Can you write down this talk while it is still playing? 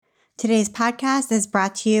Today's podcast is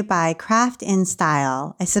brought to you by Craft in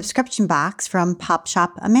Style, a subscription box from Pop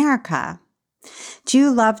Shop America. Do you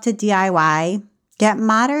love to DIY? Get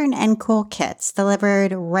modern and cool kits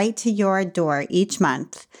delivered right to your door each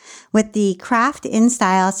month with the Craft in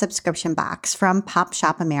Style subscription box from Pop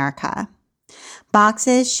Shop America.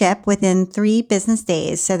 Boxes ship within 3 business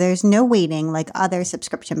days, so there's no waiting like other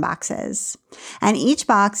subscription boxes. And each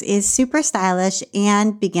box is super stylish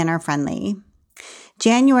and beginner friendly.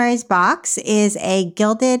 January's box is a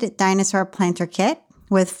gilded dinosaur planter kit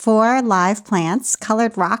with 4 live plants,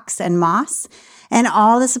 colored rocks, and moss, and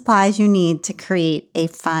all the supplies you need to create a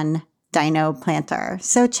fun dino planter.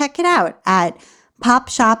 So check it out at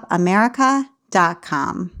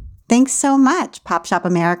popshopamerica.com. Thanks so much, Pop Shop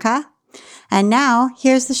America. And now,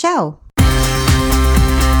 here's the show.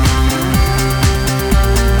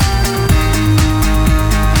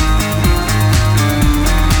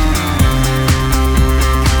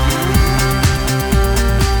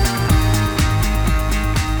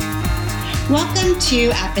 Welcome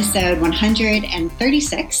to episode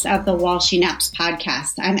 136 of the While She Naps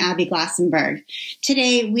podcast. I'm Abby Glassenberg.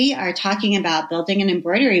 Today, we are talking about building an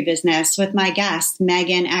embroidery business with my guest,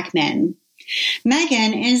 Megan Eckman.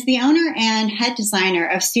 Megan is the owner and head designer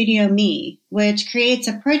of Studio MME, which creates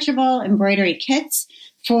approachable embroidery kits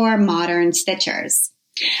for modern stitchers.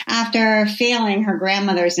 After failing her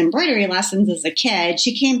grandmother's embroidery lessons as a kid,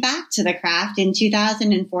 she came back to the craft in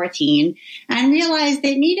 2014 and realized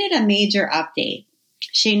it needed a major update.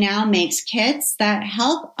 She now makes kits that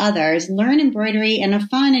help others learn embroidery in a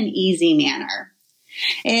fun and easy manner.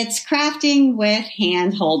 It's crafting with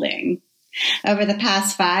hand holding. Over the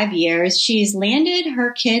past 5 years, she's landed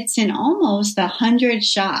her kits in almost 100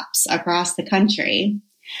 shops across the country,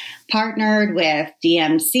 partnered with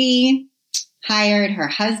DMC, hired her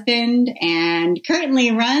husband, and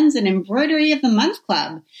currently runs an Embroidery of the Month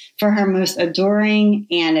club for her most adoring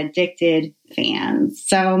and addicted fans.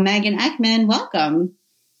 So, Megan Eckman, welcome.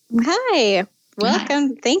 Hi.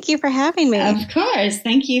 Welcome. Thank you for having me. Of course.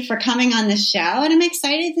 Thank you for coming on the show. And I'm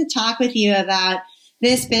excited to talk with you about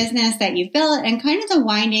this business that you've built and kind of the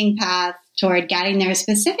winding path toward getting there.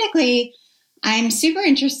 Specifically, I'm super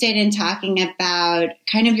interested in talking about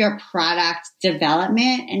kind of your product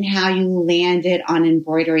development and how you landed on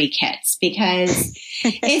embroidery kits, because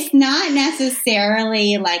it's not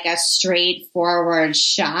necessarily like a straightforward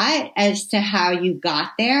shot as to how you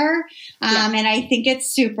got there. And I think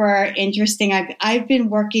it's super interesting. I've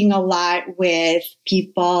been working a lot with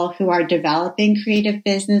people who are developing creative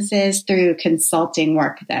businesses through consulting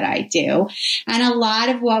work that I do. And a lot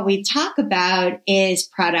of what we talk about is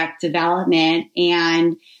product development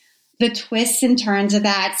and the twists and turns of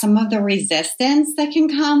that, some of the resistance that can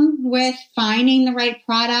come with finding the right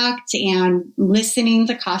product and listening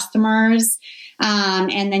to customers,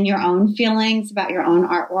 and then your own feelings about your own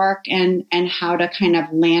artwork and how to kind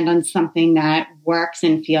of land on something that works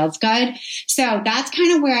and feels good. So that's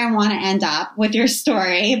kind of where I want to end up with your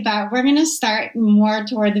story, but we're going to start more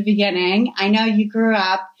toward the beginning. I know you grew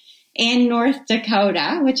up in North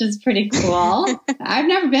Dakota, which is pretty cool. I've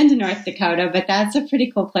never been to North Dakota, but that's a pretty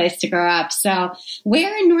cool place to grow up. So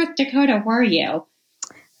where in North Dakota were you?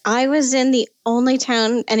 I was in the only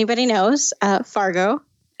town anybody knows, Fargo.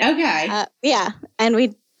 Okay. And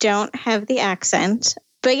we don't have the accent.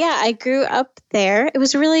 But yeah, I grew up there. It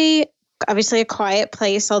was really, obviously a quiet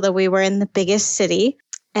place, although we were in the biggest city.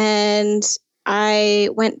 And I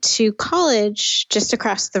went to college just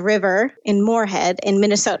across the river in Moorhead in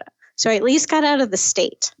Minnesota. So I at least got out of the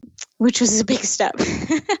state, which was a big step.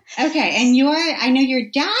 Okay. And I know your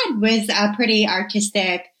dad was a pretty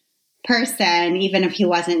artistic person, even if he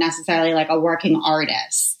wasn't necessarily like a working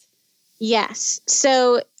artist. Yes.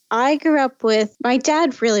 So I grew up with, my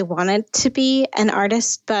dad really wanted to be an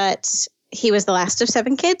artist, but he was the last of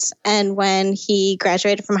 7 kids. And when he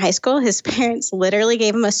graduated from high school, his parents literally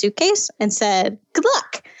gave him a suitcase and said, good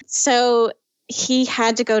luck. So he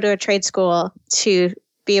had to go to a trade school to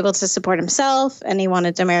be able to support himself, and he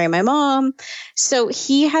wanted to marry my mom. So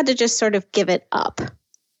he had to just sort of give it up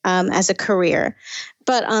as a career.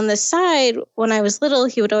 But on the side, when I was little,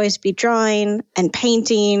 he would always be drawing and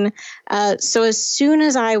painting. So as soon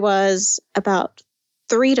as I was about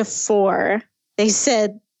 3 to 4, they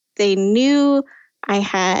said they knew I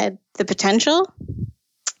had the potential.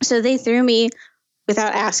 So they threw me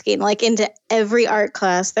without asking, like into every art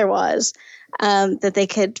class there was. That they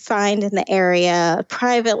could find in the area,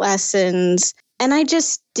 private lessons. And I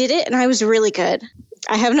just did it, and I was really good.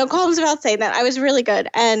 I have no qualms about saying that. I was really good.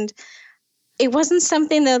 And it wasn't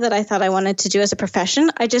something, though, that I thought I wanted to do as a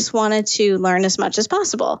profession. I just wanted to learn as much as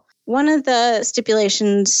possible. One of the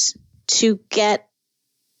stipulations to get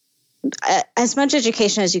as much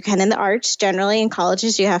education as you can in the arts. Generally in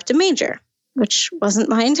colleges, you have to major, which wasn't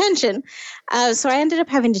my intention. So I ended up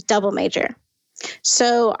having to double major.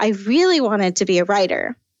 So I really wanted to be a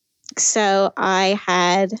writer. So I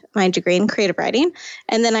had my degree in creative writing,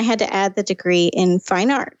 and then I had to add the degree in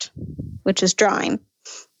fine art, which is drawing.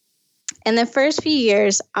 In the first few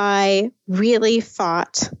years, I really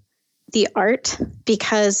fought the art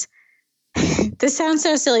because this sounds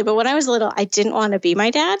so silly, but when I was little, I didn't want to be my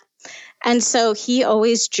dad. And so he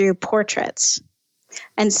always drew portraits.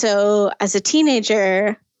 And so as a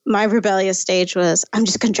teenager, my rebellious stage was, I'm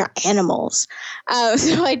just going to draw animals.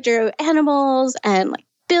 So I drew animals and like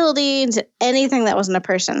buildings, anything that wasn't a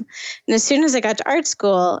person. And as soon as I got to art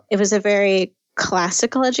school, it was a very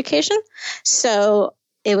classical education. So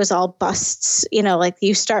it was all busts, like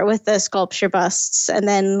you start with the sculpture busts. And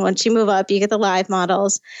then once you move up, you get the live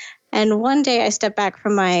models. And one day I stepped back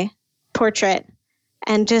from my portrait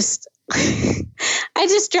and just, I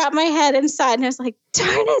just dropped my head inside and I was like, darn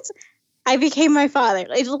it. I became my father.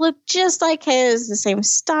 It looked just like his, the same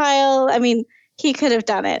style. I mean, he could have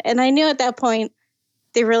done it. And I knew at that point,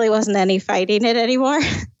 there really wasn't any fighting it anymore.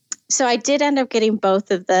 So I did end up getting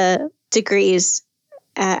both of the degrees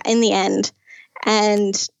in the end.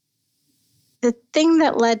 And the thing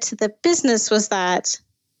that led to the business was that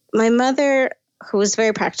my mother, who was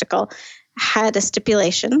very practical, had a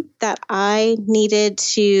stipulation that I needed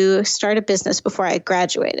to start a business before I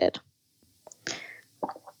graduated.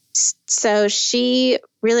 So she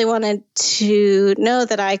really wanted to know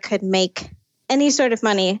that I could make any sort of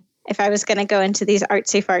money if I was going to go into these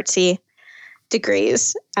artsy-fartsy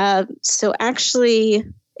degrees. So actually,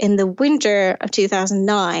 in the winter of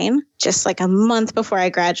 2009, just like a month before I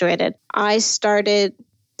graduated, I started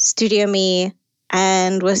Studio Me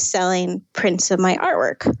and was selling prints of my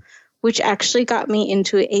artwork, which actually got me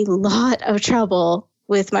into a lot of trouble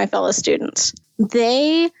with my fellow students.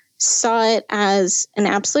 They saw it as an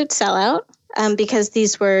absolute sellout because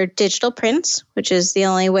these were digital prints, which is the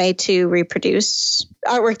only way to reproduce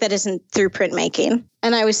artwork that isn't through printmaking.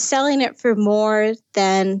 And I was selling it for more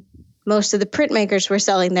than most of the printmakers were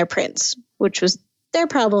selling their prints, which was their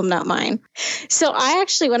problem, not mine. So I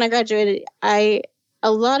actually, when I graduated, a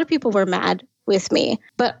lot of people were mad with me,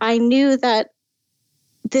 but I knew that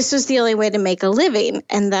this was the only way to make a living,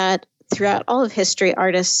 and that throughout all of history,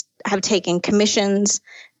 artists have taken commissions.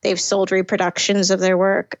 They've sold reproductions of their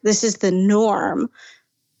work. This is the norm.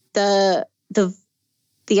 The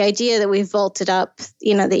idea that we've vaulted up,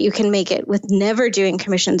 that you can make it with never doing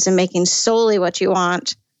commissions and making solely what you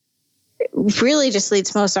want, really just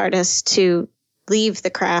leads most artists to leave the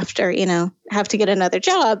craft or, have to get another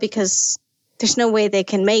job because there's no way they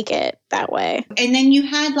can make it that way. And then you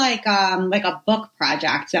had like a book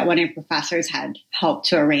project that one of your professors had helped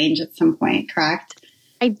to arrange at some point, correct?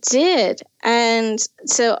 I did. And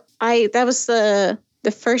so that was the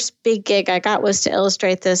first big gig I got was to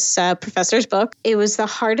illustrate this professor's book. It was the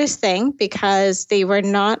hardest thing because they were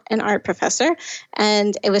not an art professor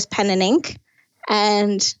and it was pen and ink.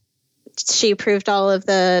 And she approved all of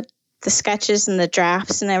the sketches and the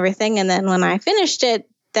drafts and everything. And then when I finished it,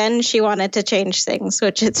 then she wanted to change things,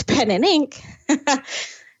 which it's pen and ink.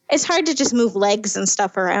 It's hard to just move legs and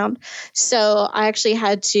stuff around. So I actually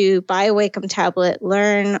had to buy a Wacom tablet,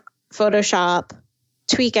 learn Photoshop,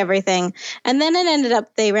 tweak everything. And then it ended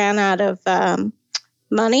up they ran out of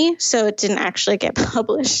money, so it didn't actually get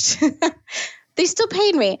published. They still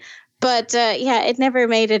paid me. But it never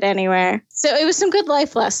made it anywhere. So it was some good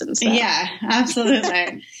life lessons. Though. Yeah,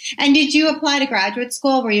 absolutely. And did you apply to graduate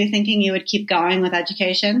school? Were you thinking you would keep going with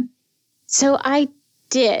education? So I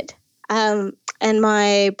did. And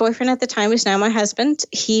my boyfriend at the time, who's now my husband,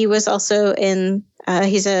 he was also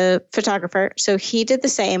he's a photographer. So he did the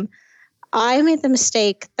same. I made the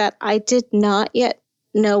mistake that I did not yet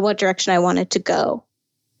know what direction I wanted to go.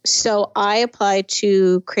 So I applied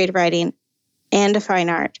to creative writing and a fine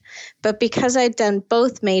art. But because I'd done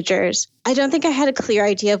both majors, I don't think I had a clear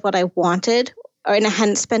idea of what I wanted, and I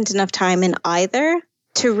hadn't spent enough time in either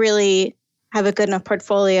to really have a good enough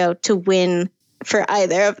portfolio to win for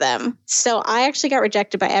either of them. So I actually got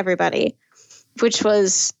rejected by everybody, which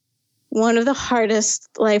was one of the hardest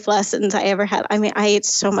life lessons I ever had. I mean, I ate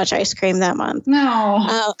so much ice cream that month. No.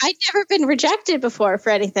 I'd never been rejected before for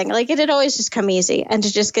anything. Like, it had always just come easy. And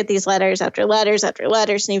to just get these letters after letters after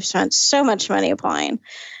letters, and you've spent so much money applying.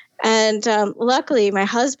 And luckily, my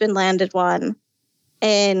husband landed one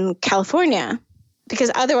in California,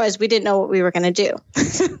 because otherwise we didn't know what we were going to do.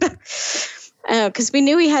 Because we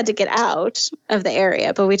knew we had to get out of the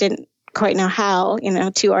area, but we didn't quite know how,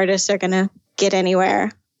 two artists are going to get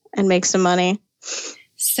anywhere and make some money.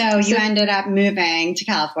 So you ended up moving to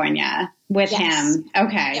California with him.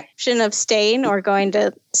 Okay. The option of staying or going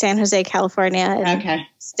to San Jose, California. Okay.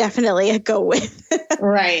 It's definitely a go with.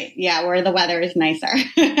 Right. Yeah. Where the weather is nicer.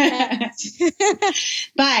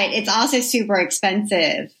 But it's also super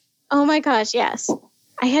expensive. Oh my gosh. Yes.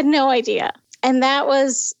 I had no idea. And that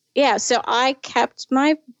was, so I kept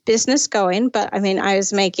my business going, but I mean, I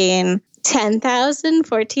was making $10,000,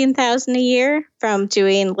 $14,000 a year from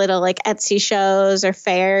doing little like Etsy shows or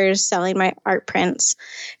fairs, selling my art prints.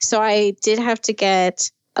 So I did have to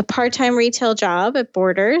get a part-time retail job at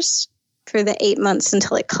Borders for the 8 months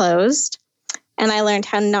until it closed. And I learned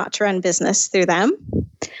how not to run business through them.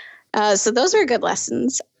 So those were good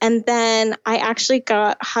lessons. And then I actually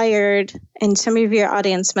got hired, and some of your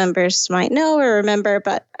audience members might know or remember,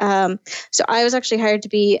 but so I was actually hired to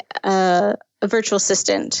be a virtual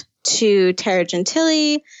assistant to Tara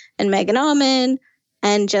Gentili and Megan Alman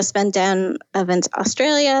and Jess Van Den of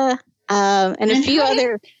Australia and a few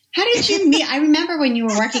other. How did you meet? I remember when you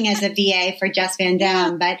were working as a VA for Jess Van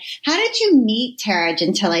Den, but how did you meet Tara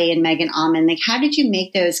Gentili and Megan Alman? Like, how did you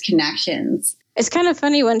make those connections? It's kind of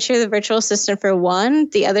funny once you're the virtual assistant for one,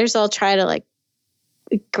 the others all try to like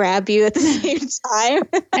grab you at the same time.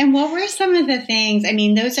 And what were some of the things? I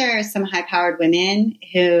mean, those are some high-powered women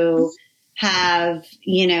who have,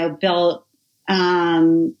 built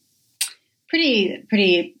pretty,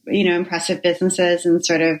 impressive businesses in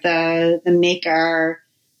sort of the maker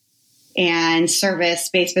and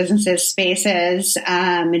service-based businesses spaces,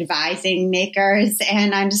 advising makers.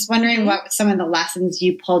 And I'm just wondering what some of the lessons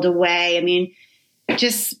you pulled away. I mean,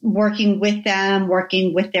 just working with them,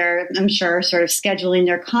 working with their, I'm sure, sort of scheduling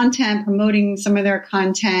their content, promoting some of their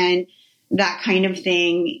content, that kind of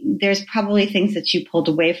thing. There's probably things that you pulled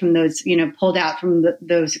away from those, pulled out from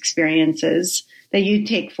those experiences that you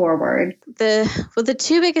take forward. The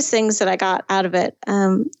two biggest things that I got out of it,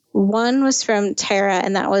 one was from Tara,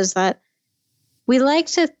 and that was that we like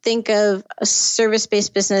to think of a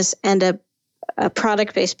service-based business and a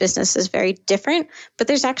product-based business as very different, but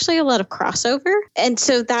there's actually a lot of crossover. And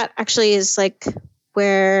so that actually is like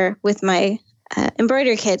where with my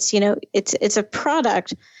embroidery kits, it's a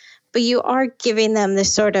product, but you are giving them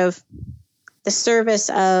this sort of the service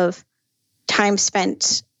of time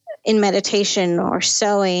spent in meditation or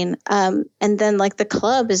sewing. And then like the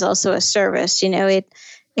club is also a service,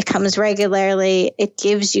 it comes regularly. It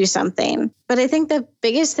gives you something. But I think the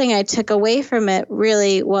biggest thing I took away from it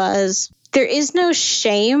really was there is no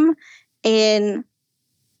shame in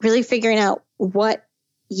really figuring out what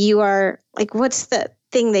you are, like, what's the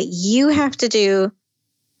thing that you have to do,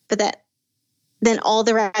 but that then all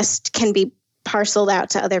the rest can be parceled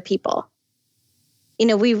out to other people.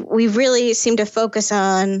 We really seem to focus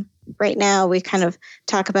on right now. We kind of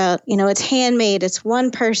talk about, it's handmade. It's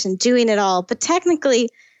one person doing it all. But technically,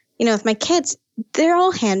 with my kids, they're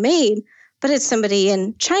all handmade. But it's somebody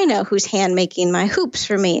in China who's hand making my hoops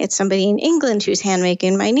for me. It's somebody in England who's hand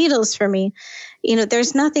making my needles for me.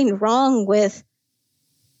 There's nothing wrong with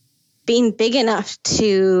being big enough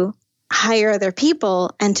to hire other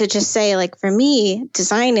people and to just say, like, for me,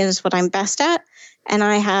 design is what I'm best at. And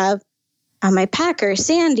I have my packer,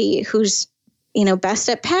 Sandy, who's, best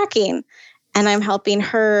at packing. And I'm helping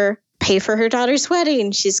her pay for her daughter's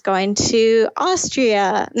wedding. She's going to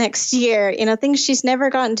Austria next year, things she's never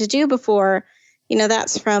gotten to do before.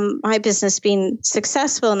 That's from my business being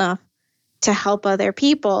successful enough to help other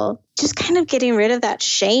people. Just kind of getting rid of that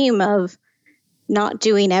shame of not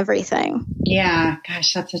doing everything. Yeah,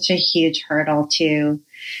 gosh, that's such a huge hurdle too.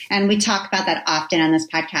 And we talk about that often on this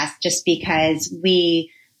podcast just because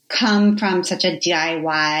we come from such a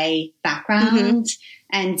DIY background.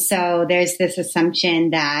 And so there's this assumption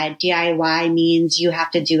that DIY means you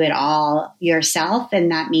have to do it all yourself.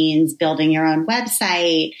 And that means building your own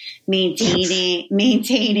website, maintaining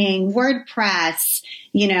WordPress,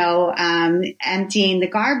 emptying the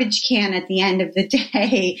garbage can at the end of the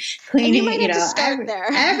day, cleaning,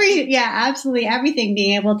 absolutely everything,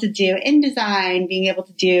 being able to do InDesign, being able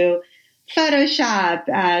to do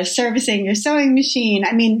Photoshop, servicing your sewing machine.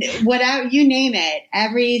 I mean, whatever, you name it,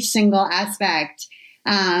 every single aspect.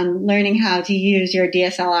 Learning how to use your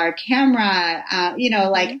DSLR camera,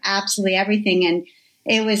 absolutely everything. And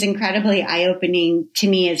it was incredibly eye-opening to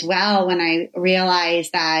me as well when I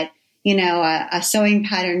realized that, a sewing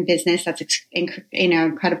pattern business that's,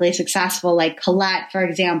 incredibly successful, like Colette, for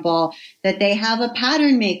example, that they have a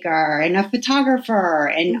pattern maker and a photographer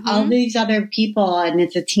and all these other people, and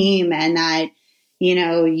it's a team, and that,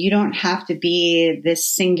 you don't have to be this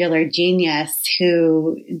singular genius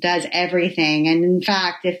who does everything. And in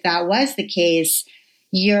fact, if that was the case,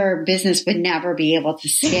 your business would never be able to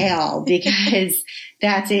scale because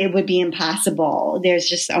it would be impossible. There's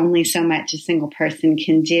just only so much a single person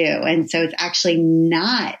can do. And so it's actually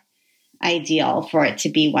not ideal for it to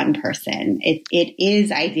be one person. It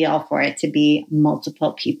is ideal for it to be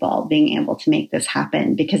multiple people being able to make this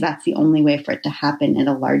happen, because that's the only way for it to happen in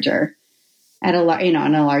a larger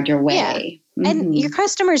way. Yeah. And your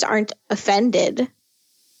customers aren't offended.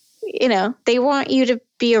 They want you to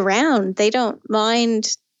be around. They don't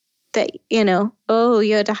mind that, oh,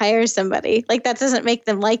 you had to hire somebody. Like, that doesn't make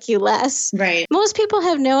them like you less. Right. Most people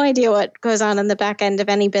have no idea what goes on in the back end of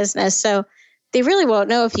any business. So they really won't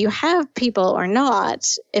know if you have people or not,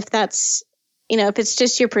 if that's, if it's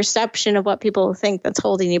just your perception of what people think that's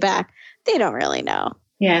holding you back. They don't really know.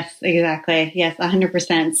 Yes, exactly. Yes,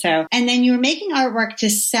 100%. So, and then you were making artwork to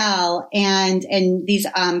sell and these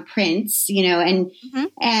prints,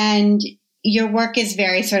 and your work is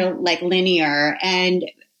very sort of like linear. And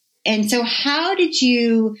so how did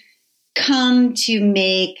you come to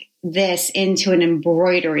make this into an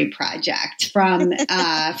embroidery project from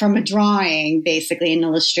a drawing, basically an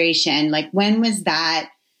illustration? Like, when was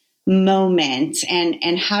that moment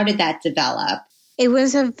and how did that develop? It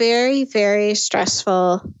was a very, very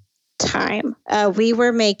stressful time. We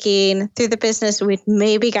were making, through the business, we'd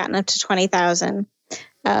maybe gotten up to 20,000,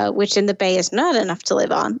 which in the Bay is not enough to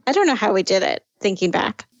live on. I don't know how we did it, thinking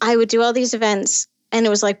back. I would do all these events, and it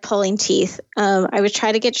was like pulling teeth. I would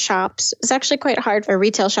try to get shops. It's actually quite hard for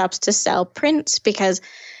retail shops to sell prints because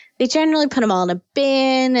they generally put them all in a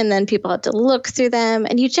bin, and then people have to look through them.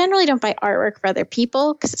 And you generally don't buy artwork for other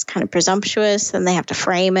people because it's kind of presumptuous, and they have to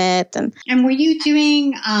frame it. And were you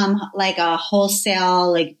doing like a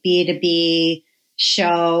wholesale, like B2B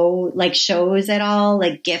shows at all,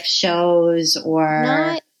 like gift shows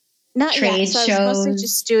or not trade yet. So shows? I was mostly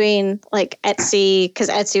just doing like Etsy, because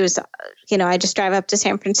Etsy was, I just drive up to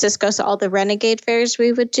San Francisco. So all the Renegade fairs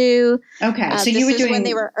we would do. Okay. So you were doing when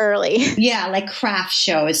they were early. Yeah. Like craft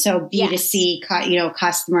shows. So B2C, yes.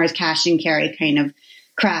 Customers, cash and carry kind of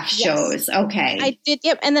craft shows. Okay. I did.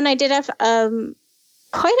 Yep. And then I did have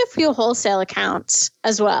quite a few wholesale accounts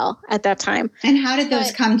as well at that time. And how did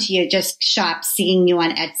those come to you? Just shops seeing you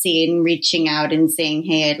on Etsy and reaching out and saying,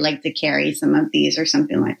 hey, I'd like to carry some of these or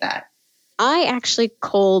something like that? I actually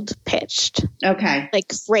cold pitched. Okay.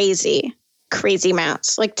 Like crazy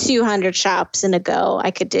amounts, like 200 shops in a go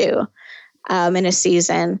I could do in a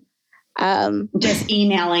season. Just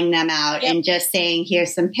emailing them out and just saying,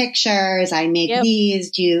 here's some pictures. I make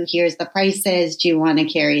these. Here's the prices. Do you want to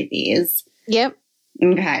carry these? Yep.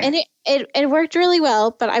 Okay. And it worked really well,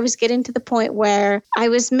 but I was getting to the point where I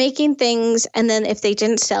was making things, and then if they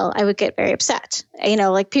didn't sell, I would get very upset.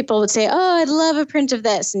 Like people would say, oh, I'd love a print of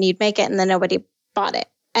this, and you'd make it, and then nobody bought it.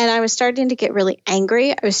 And I was starting to get really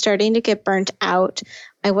angry. I was starting to get burnt out.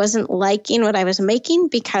 I wasn't liking what I was making,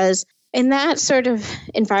 because in that sort of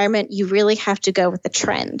environment, you really have to go with the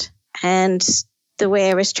trend. And the way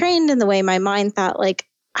I was trained and the way my mind thought, like,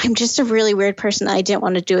 I'm just a really weird person. I didn't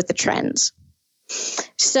want to do with the trends.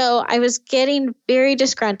 So I was getting very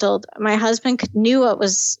disgruntled. My husband knew what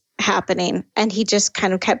was happening, and he just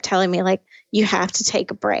kind of kept telling me, like, you have to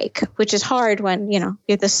take a break, which is hard when,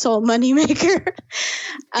 you're the sole moneymaker.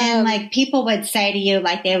 And like people would say to you,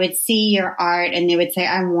 like they would see your art and they would say,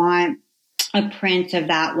 I want a print of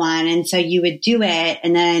that one. And so you would do it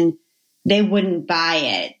and then they wouldn't buy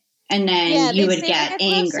it. And then you would get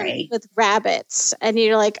angry. With rabbits. And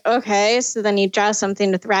you're like, okay. So then you draw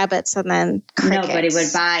something with rabbits and then crickets. Nobody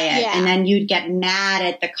would buy it. Yeah. And then you'd get mad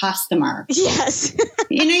at the customer. Yes.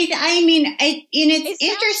 It's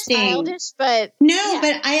interesting. Childish, but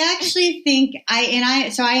but I actually think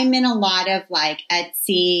so I am in a lot of like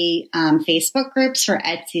Etsy, Facebook groups for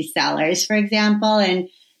Etsy sellers, for example. And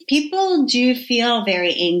people do feel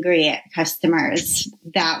very angry at customers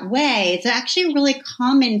that way. It's actually a really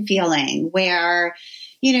common feeling where,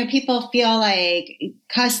 people feel like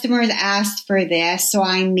customers asked for this, so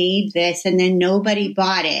I made this, and then nobody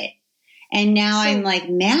bought it. And now I'm like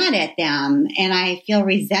mad at them and I feel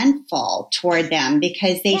resentful toward them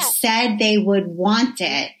because they said they would want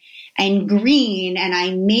it and green, and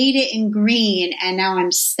I made it in green, and now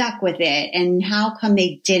I'm stuck with it. And how come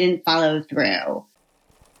they didn't follow through?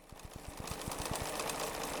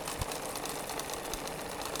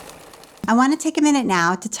 I want to take a minute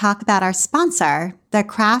now to talk about our sponsor, the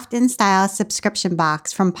Craft and Style subscription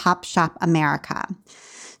box from Pop Shop America.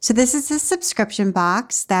 So this is a subscription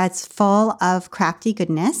box that's full of crafty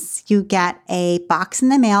goodness. You get a box in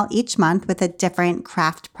the mail each month with a different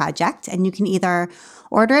craft project, and you can either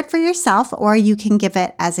order it for yourself or you can give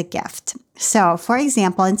it as a gift. So for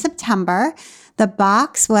example, in September, the The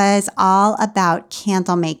box was all about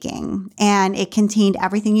candle making, and it contained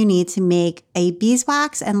everything you need to make a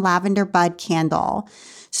beeswax and lavender bud candle.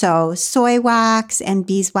 So soy wax and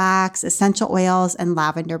beeswax, essential oils, and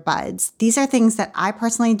lavender buds. These are things that I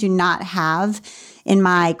personally do not have in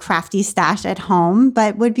my crafty stash at home,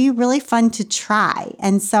 but would be really fun to try.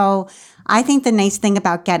 And so I think the nice thing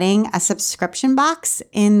about getting a subscription box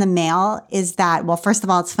in the mail is that, well, first of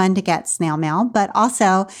all, it's fun to get snail mail, but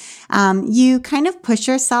also you kind of push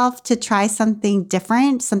yourself to try something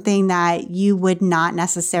different, something that you would not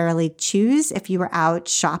necessarily choose if you were out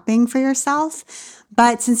shopping for yourself.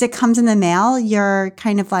 But since it comes in the mail, you're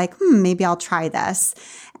kind of like, maybe I'll try this.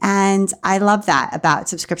 And I love that about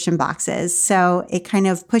subscription boxes. So it kind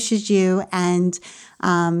of pushes you and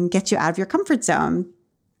gets you out of your comfort zone.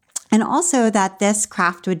 And also that this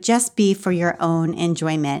craft would just be for your own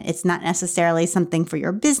enjoyment. It's not necessarily something for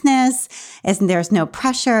your business. There's no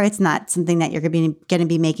pressure. It's not something that you're going to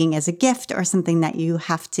be making as a gift or something that you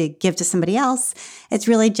have to give to somebody else. It's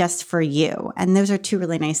really just for you. And those are two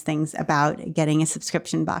really nice things about getting a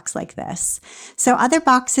subscription box like this. So other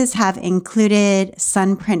boxes have included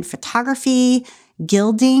sunprint photography,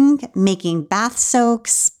 gilding, making bath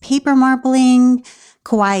soaks, paper marbling,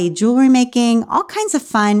 kawaii jewelry making, all kinds of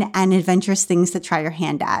fun and adventurous things to try your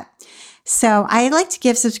hand at. So I like to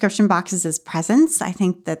give subscription boxes as presents. I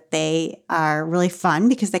think that they are really fun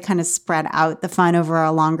because they kind of spread out the fun over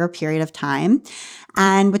a longer period of time.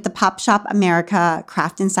 And with the Pop Shop America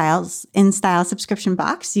Craft in Style subscription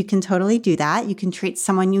box, you can totally do that. You can treat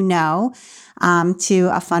someone you know to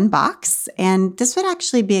a fun box. And this would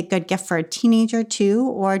actually be a good gift for a teenager too,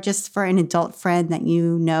 or just for an adult friend that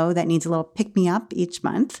you know that needs a little pick-me-up each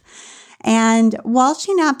month. And While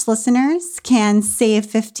She Naps listeners can save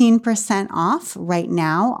 15% off right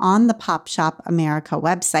now on the Pop Shop America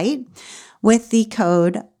website with the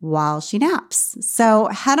code While She Naps. So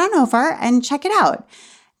head on over and check it out.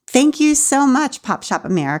 Thank you so much, Pop Shop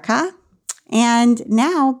America. And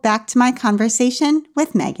now back to my conversation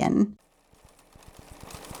with Megan.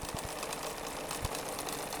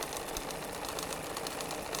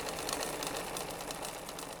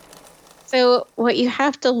 So what you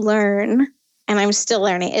have to learn, and I'm still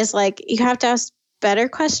learning, is like you have to ask better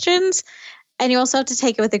questions, and you also have to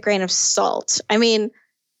take it with a grain of salt. I mean,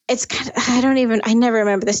 it's kind of, I never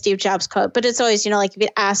remember the Steve Jobs quote, but it's always, like if you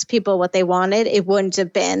ask people what they wanted, it wouldn't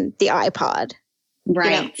have been the iPod.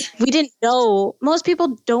 Right. We didn't know, most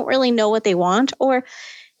people don't really know what they want. Or,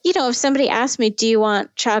 if somebody asks me, do you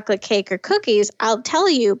want chocolate cake or cookies? I'll tell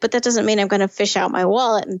you, but that doesn't mean I'm going to fish out my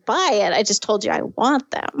wallet and buy it. I just told you I want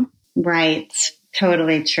them. Right.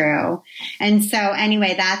 Totally true. And so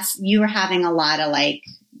anyway, you were having a lot of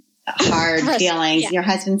hard feelings. Yeah. Your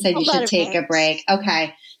husband said you should take a break.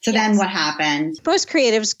 Okay. So then what happened? Most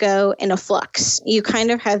creatives go in a flux. You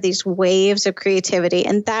kind of have these waves of creativity.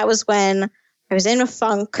 And that was when I was in a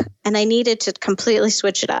funk and I needed to completely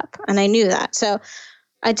switch it up. And I knew that. So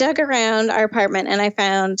I dug around our apartment and I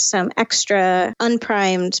found some extra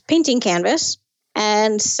unprimed painting canvas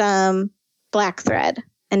and some black thread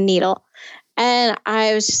and needle. And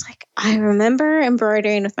I was just like, I remember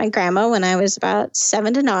embroidering with my grandma when I was about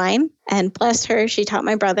 7 to 9. And bless her, she taught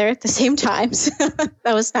my brother at the same time. So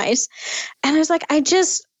that was nice. And I was like, I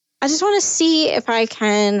just want to see if I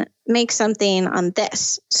can make something on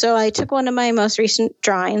this. So I took one of my most recent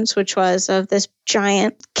drawings, which was of this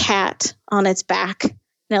giant cat on its back.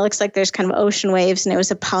 And it looks like there's kind of ocean waves. And it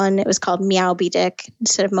was a pun. It was called Meowby Dick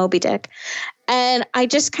instead of Moby Dick. And I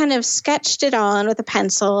just kind of sketched it on with a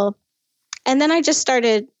pencil. And then I just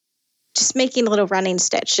started just making a little running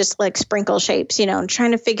stitch, just like sprinkle shapes, and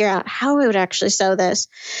trying to figure out how I would actually sew this.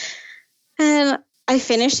 And I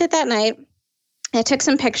finished it that night. I took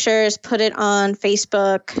some pictures, put it on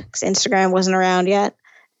Facebook because Instagram wasn't around yet.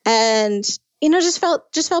 And, just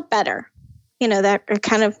felt better. That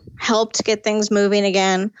kind of helped get things moving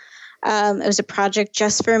again. It was a project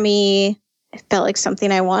just for me. It felt like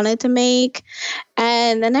something I wanted to make.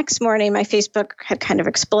 And the next morning, my Facebook had kind of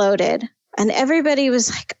exploded. And everybody was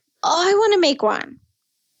like, oh, I want to make one.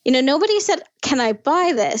 Nobody said, can I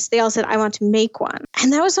buy this? They all said, I want to make one.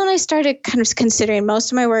 And that was when I started kind of considering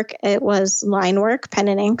most of my work. It was line work, pen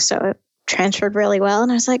and ink. So it transferred really well.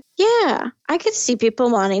 And I was like, yeah, I could see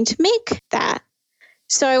people wanting to make that.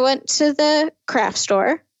 So I went to the craft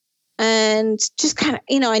store and just kind of,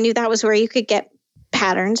 I knew that was where you could get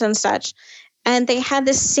patterns and such. And they had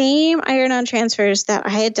the same iron-on transfers that I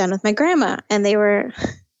had done with my grandma. And they were,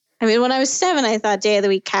 when I was 7, I thought Day of the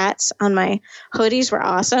Week cats on my hoodies were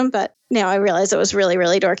awesome. But now I realize it was really,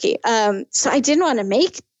 really dorky. So I didn't want to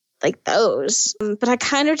make like those. But I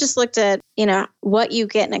kind of just looked at, what you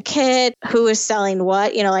get in a kit, who is selling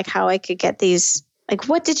what, like how I could get these, like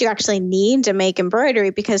what did you actually need to make embroidery?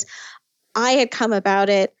 Because I had come about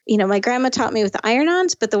it, my grandma taught me with the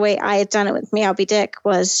iron-ons, but the way I had done it with Meow Be Dick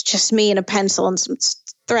was just me and a pencil and some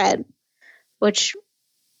thread, which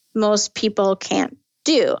most people can't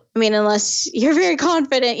do. I mean, unless you're very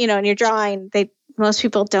confident, and you're drawing, most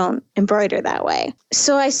people don't embroider that way.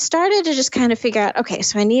 So I started to just kind of figure out, okay,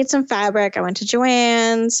 so I need some fabric. I went to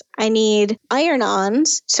Joann's. I need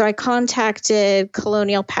iron-ons. So I contacted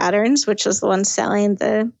Colonial Patterns, which was the one selling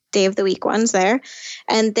the day of the week ones there.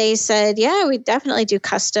 And they said, yeah, we definitely do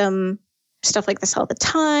custom stuff like this all the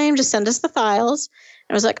time. Just send us the files.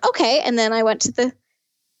 And I was like, okay. And then I went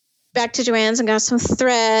back to Joann's and got some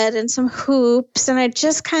thread and some hoops. And I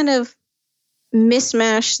just kind of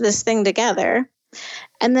mishmashed this thing together.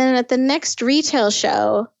 And then at the next retail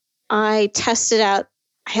show, I tested out,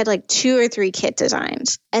 I had like 2 or 3 kit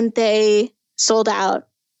designs and they sold out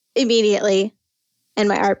immediately. And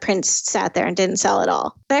my art prints sat there and didn't sell at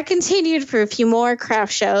all. That continued for a few more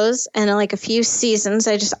craft shows and like a few seasons.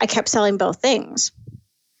 I kept selling both things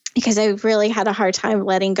because I really had a hard time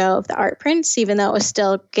letting go of the art prints, even though it was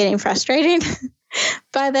still getting frustrating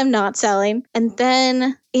by them not selling. And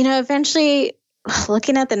then, eventually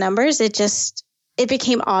looking at the numbers, it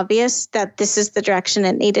became obvious that this is the direction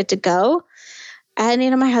it needed to go.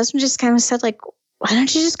 And, my husband just kind of said, like, why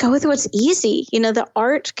don't you just go with what's easy? The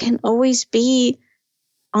art can always be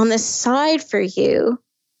on the side for you.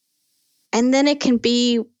 And then it can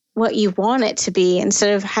be what you want it to be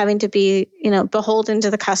instead of having to be, beholden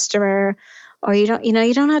to the customer, or you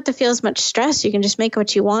don't have to feel as much stress. You can just make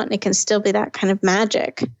what you want and it can still be that kind of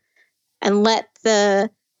magic, and let the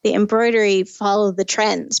embroidery follow the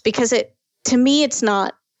trends, because to me, it's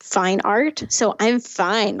not fine art. So I'm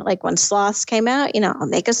fine. Like when sloths came out, I'll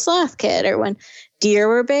make a sloth kit, or when deer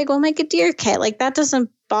were big, we'll make a deer kit. Like that doesn't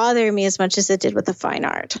bother me as much as it did with the fine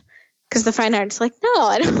art, because the fine art's like, no,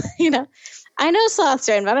 I don't, I know sloths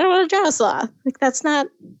are in, but I don't want to draw a sloth. Like it's not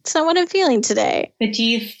what I'm feeling today. But do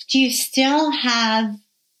you still have,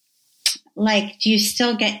 like, do you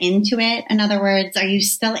still get into it? In other words, are you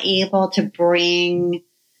still able to bring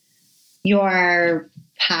your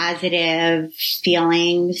positive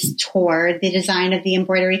feelings toward the design of the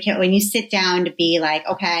embroidery kit when you sit down to be like,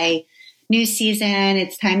 okay, new season,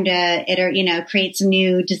 it's time to create some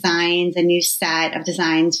new designs, a new set of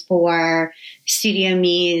designs for Studio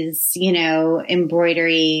Me's,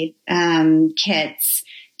 embroidery kits.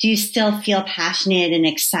 Do you still feel passionate and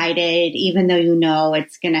excited, even though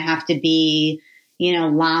it's going to have to be,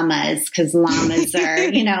 llamas, because llamas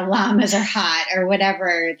are, llamas are hot, or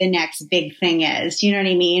whatever the next big thing is. You know what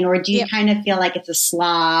I mean? Or do you kind of feel like it's a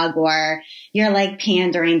slog, or you're like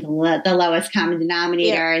pandering to the lowest common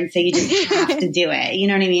denominator, and so you just have to do it? You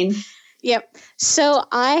know what I mean? Yep. So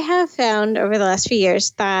I have found over the last few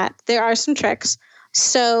years that there are some tricks.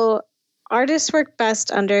 So artists work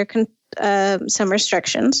best under some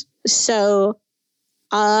restrictions. So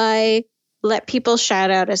I let people shout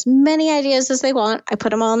out as many ideas as they want. I put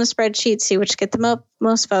them all in a spreadsheet, see which get the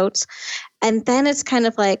most votes. And then it's kind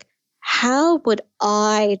of like, how would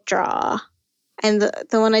I draw? And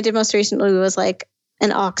the one I did most recently was like an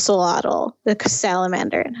oxalotl, the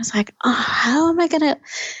salamander. And I was like, oh, how am I going to?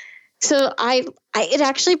 So it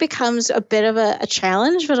actually becomes a bit of a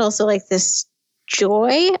challenge, but also like this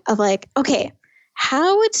joy of like, okay,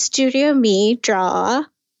 how would Studio Me draw?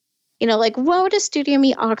 Like what would a Studio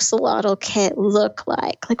Me oxalotl kit look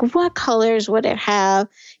like? Like what colors would it have?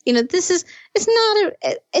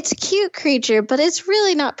 It's a cute creature, but it's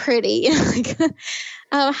really not pretty.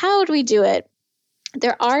 How would we do it?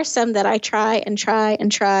 There are some that I try and try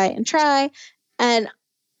and try and try, and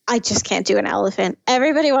I just can't do an elephant.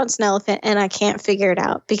 Everybody wants an elephant, and I can't figure it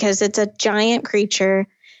out because it's a giant creature.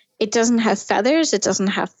 It doesn't have feathers. It doesn't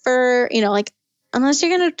have fur. Unless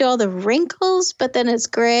you're going to do all the wrinkles, but then it's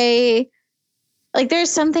gray. Like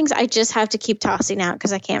there's some things I just have to keep tossing out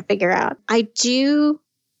because I can't figure out. I do,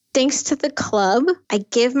 thanks to the club, I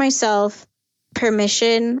give myself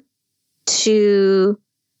permission to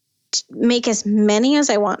make as many as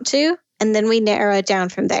I want to, and then we narrow it down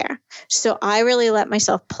from there. So I really let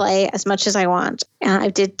myself play as much as I want. I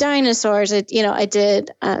did dinosaurs. I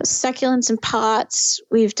did succulents in pots.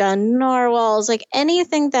 We've done narwhals, like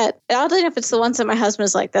anything that, oddly enough, it's the ones that my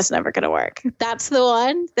husband's like, that's never going to work. That's the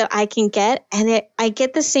one that I can get. And I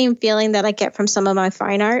get the same feeling that I get from some of my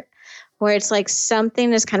fine art, where it's like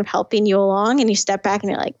something is kind of helping you along and you step back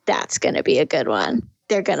and you're like, that's going to be a good one.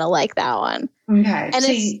 They're going to like that one. Okay. And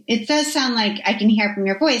so it does sound like, I can hear from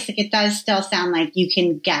your voice, like it does still sound like you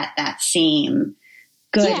can get that same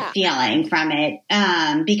good feeling from it,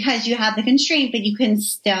 because you have the constraint, but you can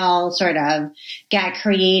still sort of get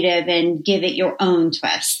creative and give it your own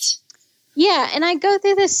twist. Yeah, and I go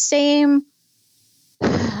through the same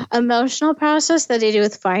emotional process that I do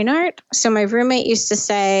with fine art. So my roommate used to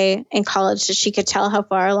say in college that she could tell how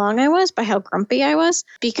far along I was by how grumpy I was,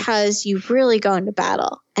 because you really go into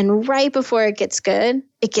battle. And right before it gets good,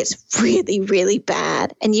 it gets really, really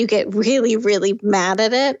bad. And you get really, really mad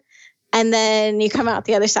at it. And then you come out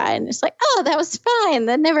the other side and it's like, oh, that was fine.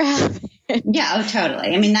 That never happened. Yeah, oh,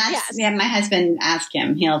 totally. I mean, that's, my husband, ask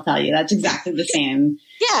him, he'll tell you that's exactly the same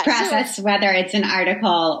process, whether it's an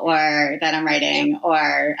article or that I'm writing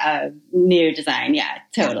or a new design. Yeah,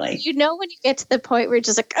 totally. You know, when you get to the point where you're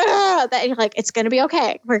just like, oh, that you're like, it's going to be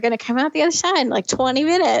okay. We're going to come out the other side in like 20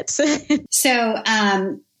 minutes. So,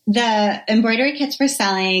 the embroidery kits were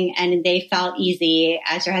selling and they felt easy,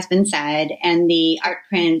 as your husband said, and the art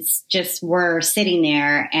prints just were sitting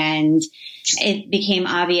there, and it became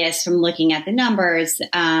obvious from looking at the numbers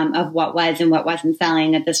of what was and what wasn't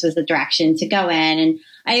selling that this was the direction to go in. And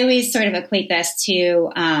I always sort of equate this to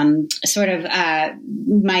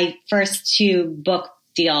my first two book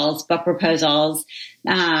proposals.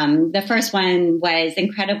 The first one was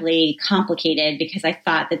incredibly complicated because I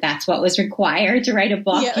thought that that's what was required to write a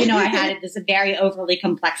book. Yeah. You know, I had this very overly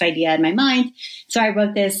complex idea in my mind. So I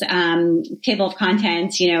wrote this table of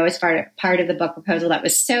contents, you know, as part of the book proposal that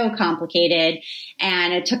was so complicated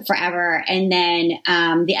and it took forever. And then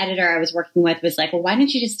the editor I was working with was like, well, why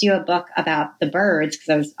don't you just do a book about the birds? Because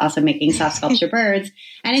I was also making soft sculpture birds.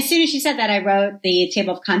 And as soon as she said that, I wrote the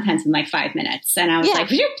table of contents in like 5 minutes. And I was like,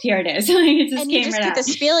 here it is. It just came right out.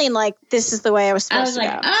 This feeling like this is the way I was supposed to go.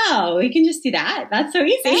 I was like, oh, we can just do that. That's so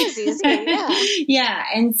easy. That was easy, yeah. Yeah.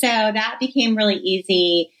 And so that became really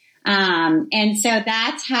easy. And so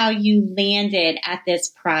that's how you landed at this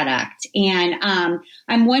product. And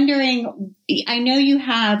I'm wondering, I know you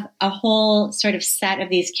have a whole sort of set of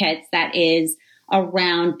these kits that is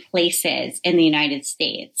around places in the United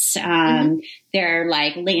States. They're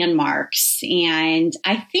like landmarks. And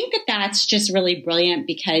I think that that's just really brilliant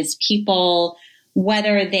because people,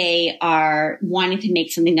 whether they are wanting to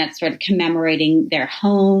make something that's sort of commemorating their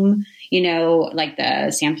home, you know, like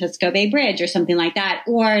the San Francisco Bay Bridge or something like that,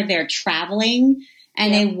 or they're traveling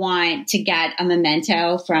and they want to get a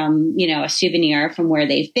memento from, you know, a souvenir from where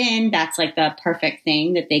they've been. That's like the perfect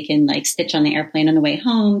thing that they can like stitch on the airplane on the way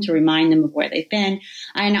home to remind them of where they've been.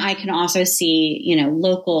 And I can also see, you know,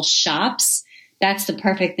 local shops. That's the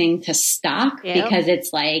perfect thing to stock because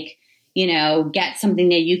it's like, you know, get something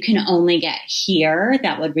that you can only get here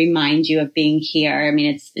that would remind you of being here. I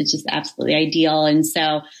mean, it's just absolutely ideal. And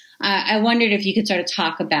so I wondered if you could sort of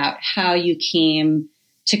talk about how you came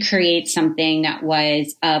to create something that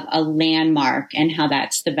was of a landmark and how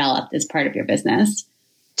that's developed as part of your business.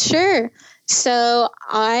 Sure. So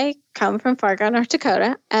I come from Fargo, North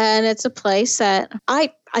Dakota, and it's a place that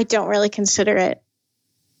I don't really consider it,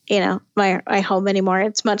 you know, my home anymore.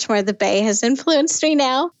 It's much more the Bay has influenced me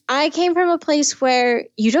now. I came from a place where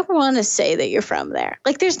you don't want to say that you're from there.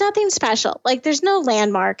 Like, there's nothing special. Like, there's no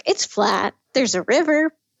landmark. It's flat. There's a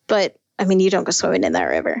river, but I mean, you don't go swimming in that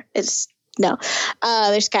river. There's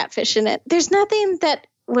catfish in it. There's nothing that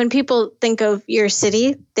when people think of your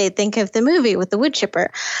city, they think of the movie with the wood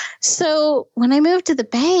chipper. So when I moved to the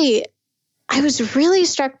Bay, I was really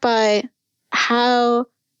struck by how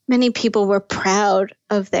many people were proud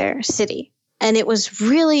of their city. And it was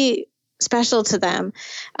really special to them.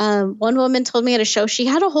 One woman told me at a show, she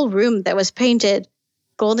had a whole room that was painted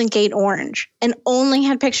Golden Gate orange and only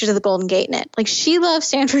had pictures of the Golden Gate in it. Like, she loved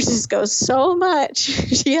San Francisco so much.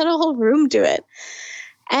 She had a whole room to it.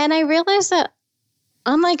 And I realized that,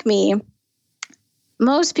 unlike me,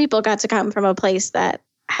 most people got to come from a place that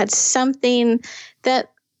had something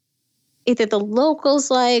that either the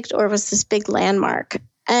locals liked or was this big landmark.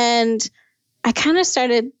 And I kind of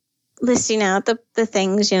started listing out the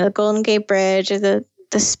things, you know, the Golden Gate Bridge or the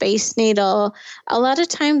Space Needle. A lot of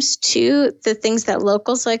times, too, the things that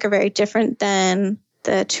locals like are very different than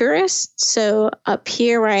the tourists. So up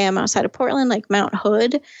here where I am outside of Portland, like Mount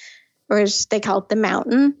Hood, or as they call it, the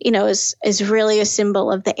mountain, you know, is really a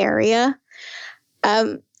symbol of the area.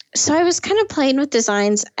 So I was kind of playing with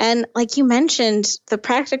designs. And like you mentioned, the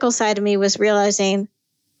practical side of me was realizing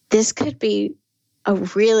this could be a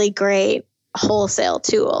really great wholesale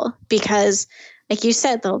tool because, like you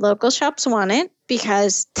said, the local shops want it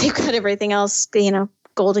because they've got everything else, you know,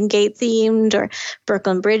 Golden Gate themed or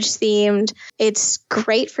Brooklyn Bridge themed. It's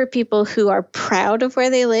great for people who are proud of where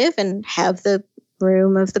they live and have the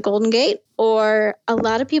room of the Golden Gate. Or a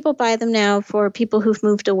lot of people buy them now for people who've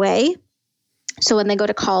moved away So when they go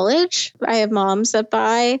to college, I have moms that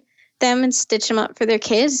buy them and stitch them up for their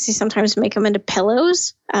kids. They sometimes make them into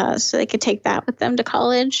pillows so they could take that with them to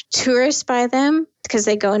college. Tourists buy them because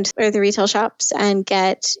they go into the retail shops and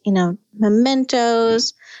get,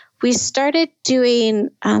 mementos. We started doing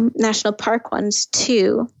national park ones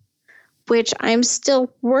too, which I'm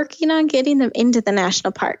still working on getting them into the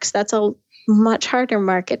national parks. That's a much harder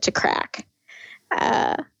market to crack.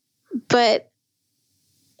 But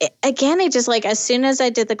again, it just as soon as I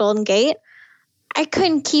did the Golden Gate, I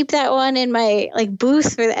couldn't keep that one in my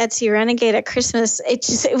booth for the Etsy Renegade at Christmas.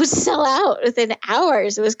 It would sell out within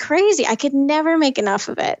hours. It was crazy. I could never make enough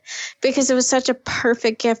of it because it was such a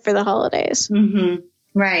perfect gift for the holidays. Mm-hmm.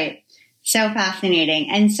 Right. So fascinating.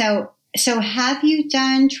 And so have you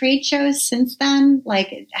done trade shows since then?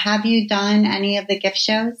 Have you done any of the gift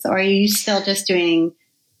shows, or are you still just doing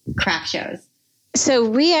craft shows? So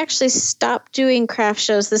we actually stopped doing craft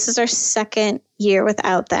shows. This is our second year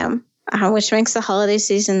without them. Which makes the holiday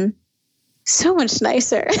season so much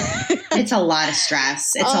nicer. It's a lot of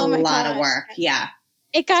stress. It's a lot of work. Yeah.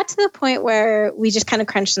 It got to the point where we just kind of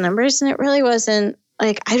crunched the numbers, and it really wasn't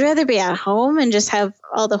I'd rather be at home and just have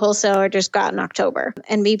all the wholesale orders go out in October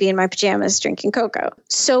and me be in my pajamas drinking cocoa.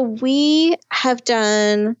 So we have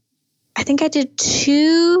done, I think I did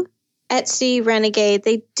 2 Etsy Renegade.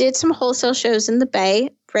 They did some wholesale shows in the Bay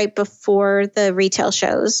right before the retail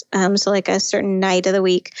shows. So a certain night of the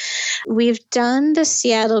week. We've done the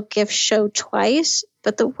Seattle gift show twice,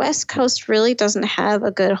 but the West Coast really doesn't have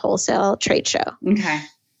a good wholesale trade show. Okay.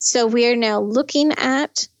 So we are now looking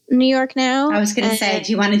at New York now. I was going to say,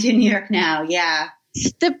 do you want to do New York now? Yeah.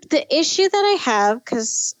 The issue that I have,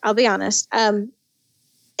 because I'll be honest,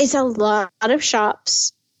 is a lot of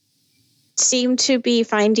shops seem to be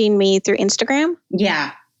finding me through Instagram.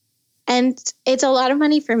 Yeah. And it's a lot of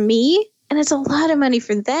money for me, and it's a lot of money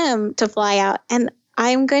for them to fly out. And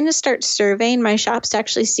I'm going to start surveying my shops to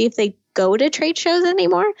actually see if they go to trade shows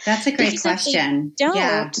anymore. That's a great question. If they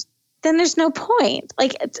don't, then there's no point.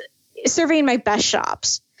 Surveying my best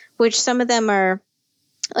shops, which some of them are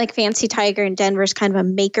Fancy Tiger in Denver is kind of a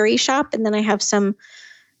makery shop. And then I have some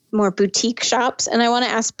more boutique shops. And I want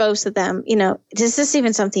to ask both of them, is this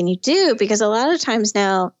even something you do? Because a lot of times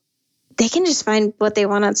now, they can just find what they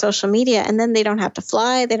want on social media, and then they don't have to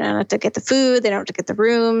fly. They don't have to get the food. They don't have to get the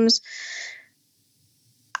rooms.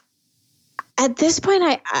 At this point,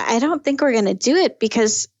 I don't think we're going to do it,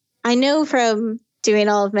 because I know from doing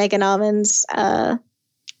all of Megan Almond's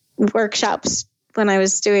workshops when I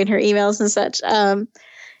was doing her emails and such,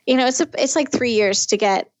 it's 3 years to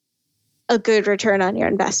get a good return on your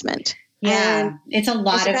investment. Yeah, and it's a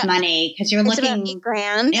lot of money, because you're looking about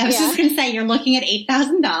 $8,000. I was just going to say, you're looking at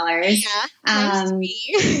 $8,000. Yeah,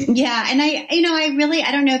 yeah, and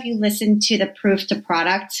I don't know if you listened to the Proof to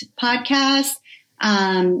Product podcast,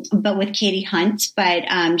 but with Katie Hunt, but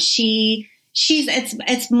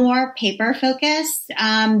it's more paper focused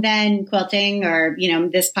than quilting, or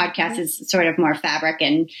this podcast is sort of more fabric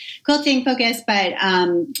and quilting focused, but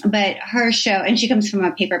her show, and she comes from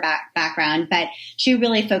a paper background, but she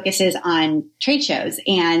really focuses on trade shows,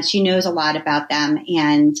 and she knows a lot about them,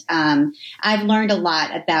 and I've learned a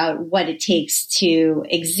lot about what it takes to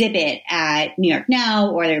exhibit at New York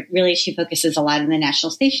Now, or really she focuses a lot on the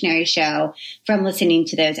National Stationery Show from listening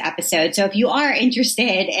to those episodes. So if you are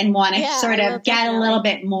interested and want to sort of get a little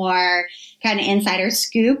bit more kind of insider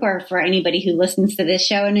scoop, or for anybody who listens to this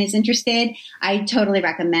show and is interested, I totally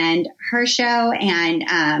recommend her show.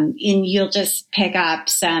 And you'll just pick up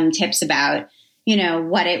some tips about,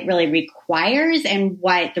 what it really requires and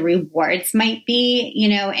what the rewards might be,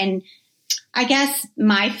 and I guess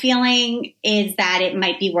my feeling is that it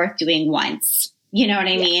might be worth doing once. You know what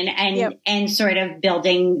I mean? And, and sort of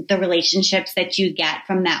building the relationships that you get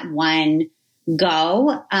from that one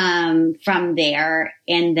go from there,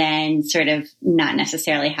 and then sort of not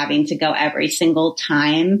necessarily having to go every single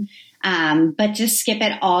time, but to skip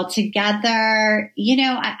it all together.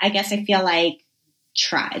 I guess I feel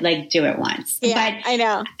do it once. Yeah, but I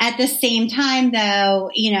know. At the same time, though,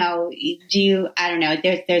 I don't know,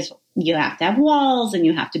 there's you have to have walls, and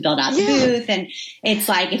you have to build out the booth, and it's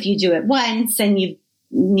if you do it once and you've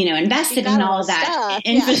invested in all of that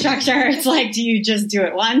infrastructure, it's do you just do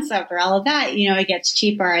it once after all of that? It gets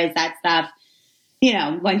cheaper as that stuff,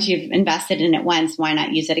 once you've invested in it once, why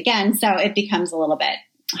not use it again? So it becomes a little bit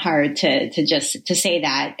hard to say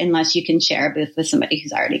that, unless you can share a booth with somebody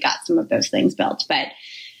who's already got some of those things built. But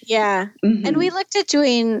yeah. Mm-hmm. And we looked at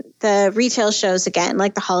doing the retail shows again,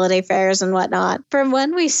 like the holiday fairs and whatnot. From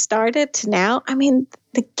when we started to now,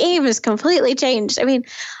 the game has completely changed.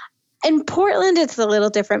 In Portland, it's a little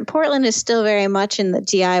different. Portland is still very much in the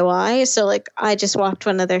DIY. So like I just walked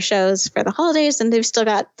one of their shows for the holidays and they've still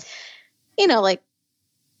got, like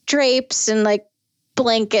drapes and like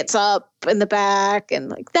blankets up in the back and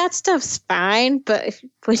like that stuff's fine. But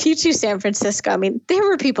when you do San Francisco, I mean, there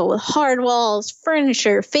were people with hard walls,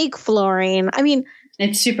 furniture, fake flooring. I mean,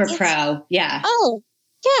 it's super pro. Yeah. Oh,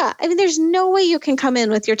 yeah. I mean, there's no way you can come in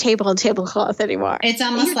with your table and tablecloth anymore. It's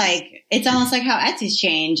almost like how Etsy's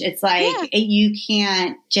changed. It's like you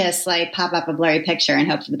can't just like pop up a blurry picture and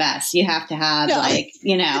hope for the best. You have to have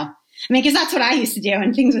I mean, because that's what I used to do,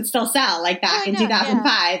 and things would still sell. Like back in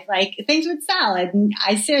 2005, like things would sell, and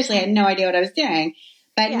I seriously had no idea what I was doing.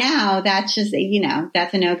 But now that's just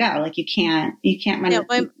that's a no go. Like you can't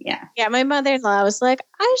run. My mother-in-law was like,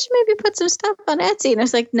 I should maybe put some stuff on Etsy, and I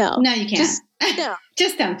was like, no, you can't.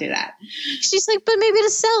 Just don't do that. She's like, but maybe to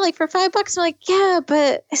sell like for $5. I'm like, yeah,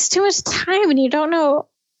 but it's too much time, and you don't know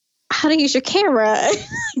how to use your camera.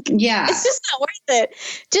 It's just not worth it.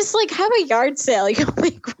 Just like have a yard sale. You'll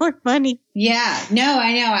make more money. Yeah. No,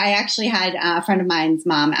 I know. I actually had a friend of mine's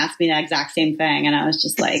mom ask me that exact same thing. And I was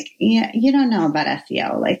just like, yeah, you don't know about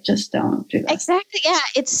SEO. Like, just don't do that. Exactly. Yeah.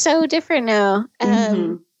 It's so different now.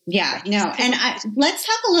 Yeah. No. And let's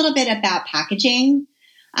talk a little bit about packaging.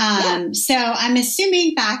 So I'm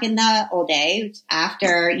assuming back in the old days,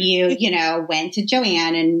 after you, went to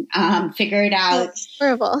Joanne and figured out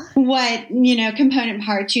what, component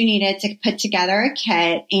parts you needed to put together a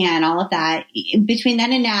kit and all of that, between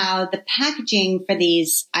then and now, the packaging for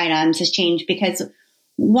these items has changed because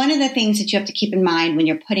one of the things that you have to keep in mind when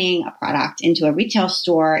you're putting a product into a retail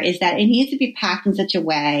store is that it needs to be packed in such a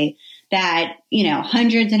way that,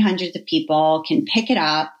 hundreds and hundreds of people can pick it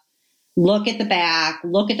up, look at the back,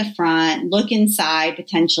 look at the front, look inside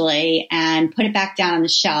potentially, and put it back down on the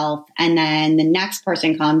shelf. And then the next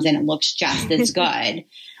person comes and it looks just as good. And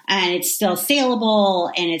it's still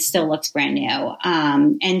saleable and it still looks brand new.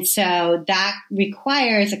 And so that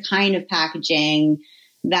requires a kind of packaging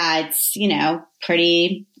that's,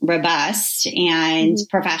 pretty robust and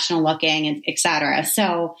professional looking, and et cetera.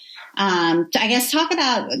 So I guess talk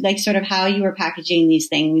about like sort of how you were packaging these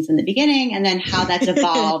things in the beginning and then how that's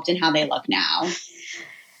evolved and how they look now.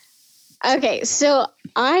 Okay. So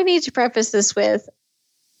I need to preface this with,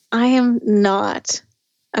 I am not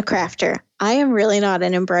a crafter. I am really not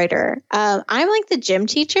an embroiderer. I'm like the gym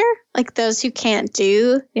teacher, like those who can't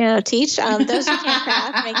teach, those who can't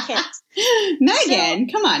craft make kits. Megan,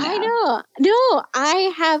 come on now. I know. No,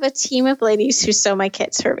 I have a team of ladies who sew my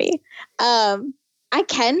kits for me. I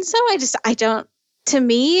can sew. I don't, to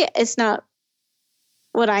me, it's not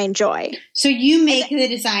what I enjoy. So you make the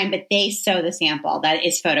design, but they sew the sample that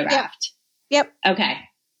is photographed. Yep. Okay.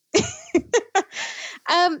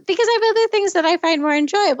 Because I have other things that I find more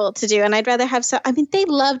enjoyable to do, and I'd rather have they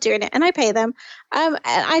love doing it, and I pay them. And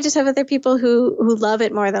I just have other people who love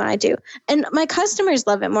it more than I do, and my customers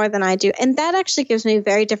love it more than I do, and that actually gives me a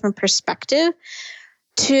very different perspective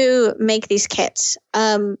to make these kits.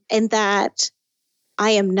 In that I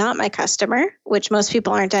am not my customer, which most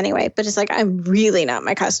people aren't anyway, but it's like I'm really not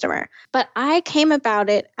my customer. But I came about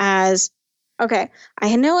it as, okay,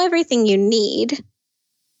 I know everything you need.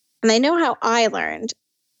 And I know how I learned,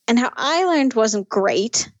 and how I learned wasn't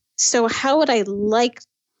great. So how would I have liked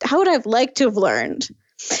to have learned?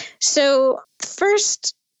 So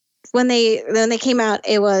first, when they came out,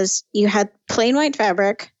 it was you had plain white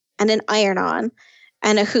fabric and an iron-on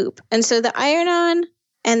and a hoop. And so the iron-on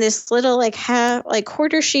and this little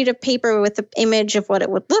quarter sheet of paper with the image of what it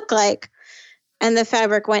would look like, and the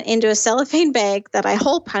fabric went into a cellophane bag that I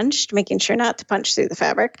hole punched, making sure not to punch through the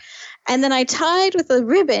fabric. And then I tied with a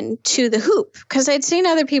ribbon to the hoop because I'd seen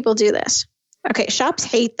other people do this. Okay, shops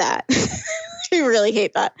hate that. They really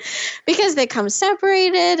hate that because they come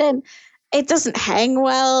separated and it doesn't hang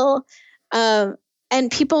well. And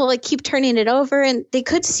people keep turning it over, and they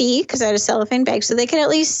could see because I had a cellophane bag, so they could at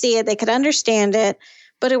least see it. They could understand it,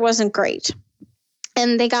 but it wasn't great.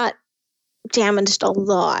 And they got damaged a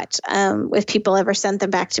lot if people ever sent them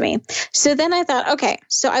back to me. So then I thought, okay,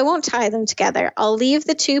 so I won't tie them together. I'll leave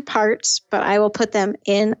the two parts, but I will put them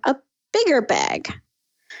in a bigger bag.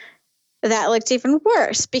 That looked even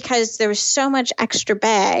worse because there was so much extra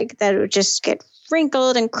bag that it would just get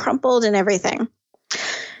wrinkled and crumpled and everything.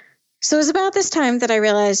 So it was about this time that I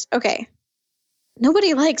realized, okay,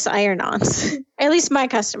 nobody likes iron-ons, at least my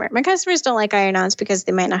customer. My customers don't like iron-ons because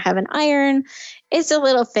they might not have an iron. It's a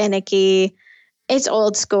little finicky. It's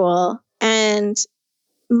old school. And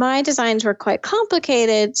my designs were quite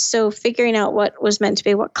complicated. So figuring out what was meant to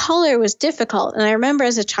be what color was difficult. And I remember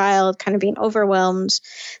as a child kind of being overwhelmed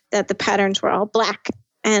that the patterns were all black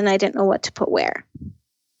and I didn't know what to put where.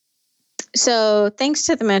 So thanks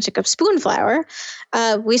to the magic of Spoonflower,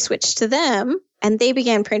 we switched to them and they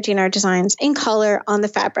began printing our designs in color on the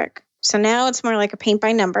fabric. So now it's more like a paint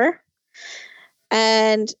by number.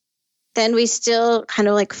 And then we still kind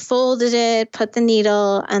of like folded it, put the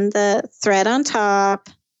needle and the thread on top.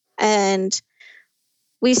 And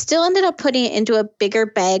we still ended up putting it into a bigger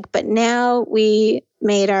bag, but now we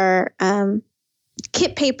made our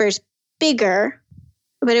kit papers bigger,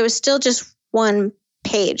 but it was still just one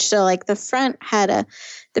page. So like the front had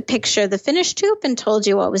the picture of the finished tube and told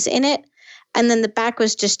you what was in it. And then the back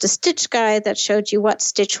was just a stitch guide that showed you what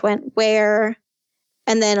stitch went where.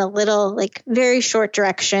 And then a little like very short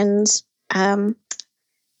directions. But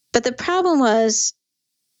the problem was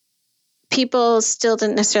people still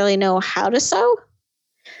didn't necessarily know how to sew.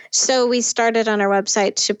 So we started on our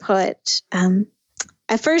website to put,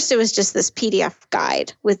 at first it was just this PDF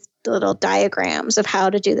guide with little diagrams of how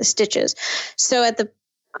to do the stitches. So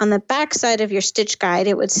on the back side of your stitch guide,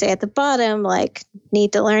 it would say at the bottom, like,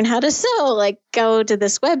 need to learn how to sew, like go to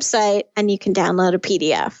this website and you can download a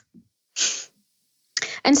PDF.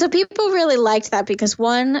 And so people really liked that because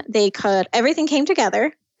one, everything came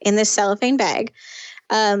together in this cellophane bag.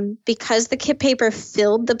 Because the kit paper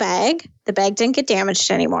filled the bag didn't get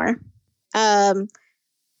damaged anymore.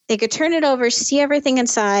 They could turn it over, see everything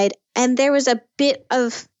inside, and there was a bit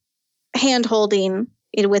of hand holding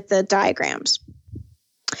with the diagrams.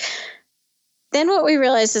 Then what we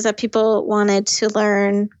realized is that people wanted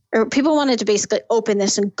to basically open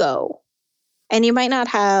this and go. And you might not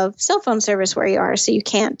have cell phone service where you are, so you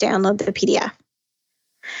can't download the PDF.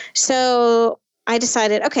 So I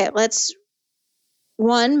decided, okay, let's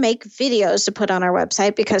make videos to put on our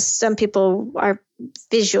website because some people are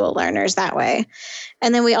visual learners that way.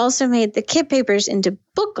 And then we also made the kit papers into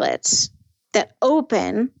booklets that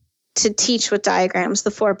open to teach with diagrams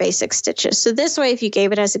the 4 basic stitches. So this way, if you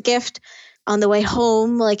gave it as a gift on the way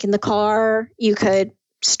home, like in the car, you could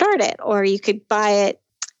start it, or you could buy it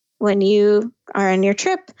when you are on your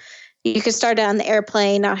trip. You could start it on the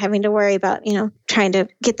airplane, not having to worry about, trying to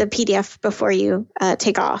get the PDF before you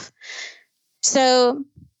take off. So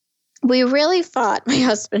we really fought, my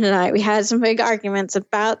husband and I. We had some big arguments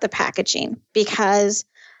about the packaging because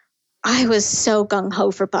I was so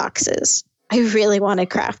gung-ho for boxes. I really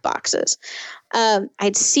wanted craft boxes.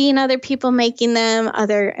 I'd seen other people making them,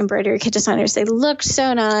 other embroidery kit designers. They looked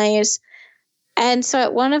so nice. And so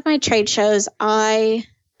at one of my trade shows, I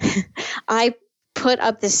put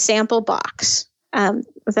up this sample box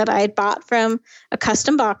that I had bought from a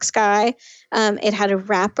custom box guy. It had a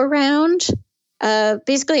wraparound.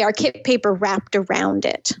 Basically, our kit paper wrapped around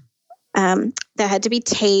it. That had to be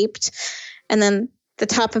taped. And then the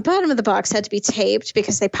top and bottom of the box had to be taped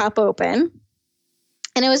because they pop open.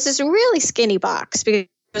 And it was this really skinny box because it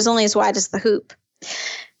was only as wide as the hoop.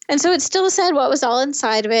 And so it still said what was all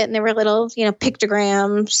inside of it. And there were little,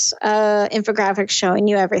 pictograms, infographics showing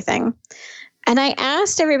you everything. And I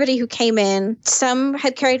asked everybody who came in, some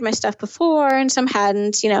had carried my stuff before and some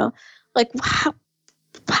hadn't, like,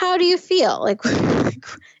 how do you feel? Like,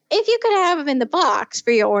 if you could have them in the box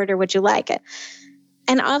for your order, would you like it?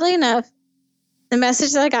 And oddly enough, the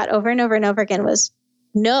message that I got over and over and over again was,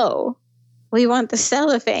 no, we want the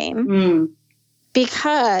cellophane.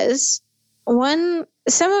 Because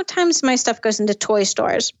sometimes my stuff goes into toy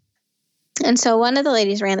stores. And so one of the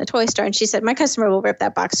ladies ran a toy store and she said, my customer will rip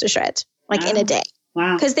that box to shreds, in a day.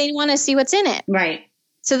 Wow. Because they want to see what's in it. Right.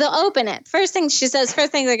 So they'll open it. First thing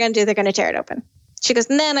they're going to do, they're going to tear it open. She goes,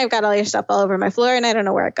 and then I've got all your stuff all over my floor and I don't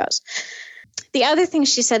know where it goes. The other thing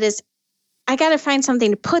she said is, I got to find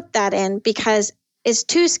something to put that in because it's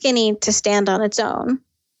too skinny to stand on its own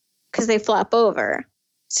because they flop over.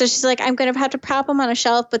 So she's like, I'm going to have to prop them on a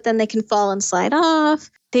shelf, but then they can fall and slide off.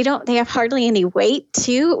 They have hardly any weight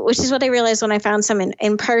too, which is what I realized when I found some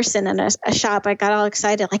in person in a shop. I got all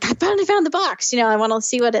excited. Like, I finally found the box. I want to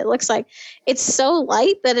see what it looks like. It's so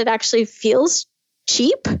light that it actually feels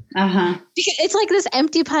cheap. Uh-huh. It's like this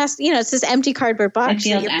empty plastic, it's this empty cardboard box. It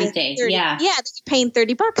feels empty. Yeah. Yeah. That you're paying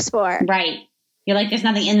 $30 for. Right. You're like, there's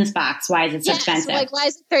nothing in this box. Why is it so expensive? So like, why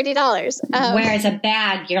is it $30? Whereas a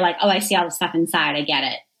bag, you're like, oh, I see all the stuff inside. I get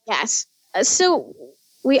it. Yes. So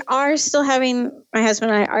we are still having, my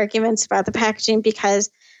husband and I, arguments about the packaging because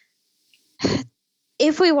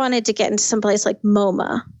if we wanted to get into some place like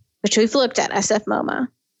MoMA, which we've looked at, SF MoMA,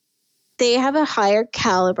 they have a higher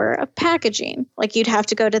caliber of packaging. Like you'd have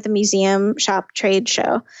to go to the museum shop trade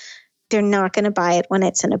show. They're not going to buy it when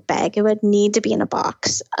it's in a bag. It would need to be in a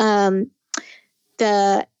box.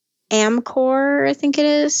 The Amcor, I think it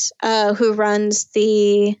is, who runs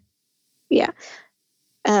the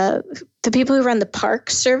people who run the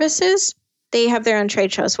park services, They have their own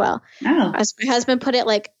trade show as well. Oh. As my husband put it,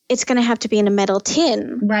 like, it's going to have to be in a metal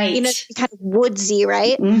tin. Right. You know, kind of woodsy,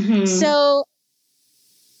 right? Mm-hmm. So,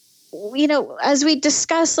 you know, as we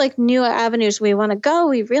discuss like new avenues we want to go,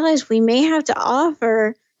 we realize we may have to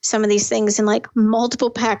offer some of these things in like multiple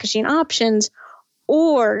packaging options,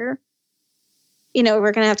 or, you know,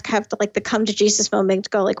 we're going to have like the come to Jesus moment to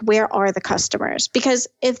go like, where are the customers? Because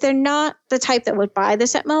if they're not the type that would buy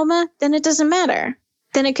this at MoMA, then it doesn't matter.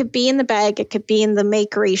 Then it could be in the bag. It could be in the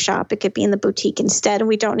makery shop. It could be in the boutique instead. And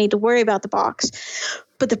we don't need to worry about the box.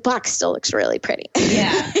 But the box still looks really pretty.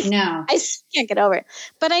 Yeah, no. I can't get over it.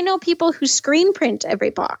 But I know people who screen print every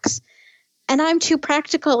box. And I'm too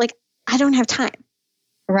practical. Like, I don't have time.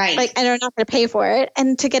 Right. Like, I'm not going to pay for it.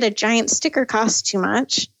 And to get a giant sticker costs too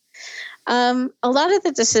much. A lot of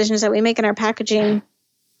the decisions that we make in our packaging,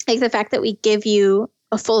 like the fact that we give you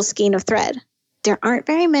a full skein of thread, there aren't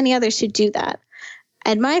very many others who do that.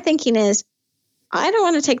 And my thinking is, I don't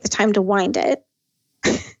want to take the time to wind it.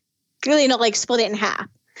 You know, like split it in half.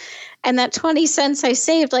 And that 20 cents I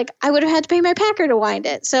saved, like I would have had to pay my packer to wind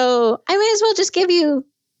it. So I may as well just give you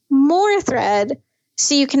more thread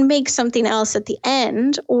so you can make something else at the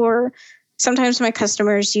end. Or sometimes my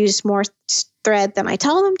customers use more thread than I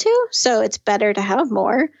tell them to. So it's better to have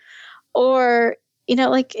more. Or, you know,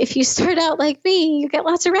 like if you start out like me, you get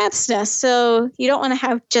lots of rat's nests. So you don't want to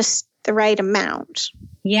have just the right amount.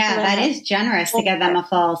 Yeah, that is generous to give them a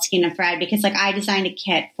full skein of thread, because like I designed a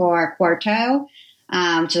kit for Quarto,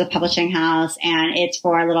 to the publishing house, and it's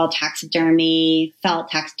for little felt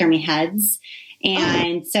taxidermy heads.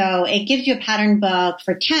 And so it gives you a pattern book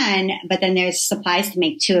for 10, but then there's supplies to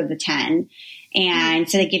make 2 of the 10. And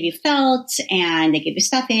so they give you felt, and they give you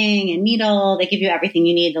stuffing and needle. They give you everything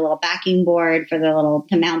you need, the little backing board for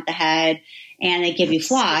to mount the head. And they give you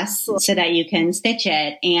floss so that you can stitch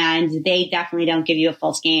it. And they definitely don't give you a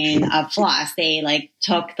full skein of floss. They like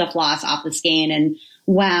took the floss off the skein and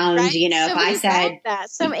wound, right? You know, Somebody if I said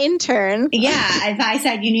that, some intern. Yeah. If I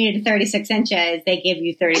said you needed 36 inches, they give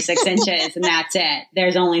you 36 inches and that's it.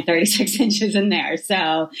 There's only 36 inches in there.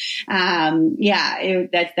 So,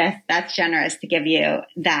 that's generous to give you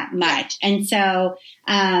that much. And so,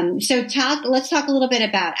 let's talk a little bit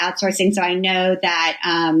about outsourcing. So I know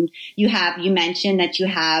that, you mentioned that you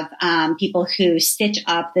have, people who stitch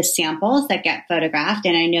up the samples that get photographed.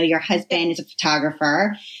 And I know your husband is a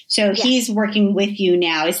photographer. So he's working with you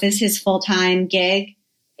now. Is this his full-time gig?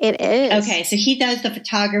 It is. Okay. So he does the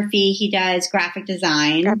photography. He does graphic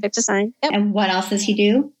design. Yep. And what else does he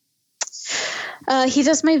do? He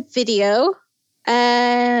does my video,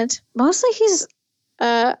 and mostly he's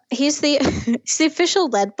the he's the official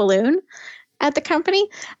lead balloon at the company,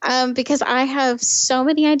 because I have so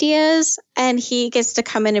many ideas, and he gets to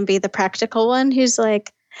come in and be the practical one who's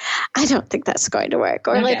like, I don't think that's going to work,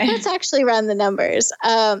 or like, let's actually run the numbers.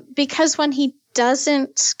 Because when he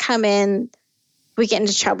doesn't come in, we get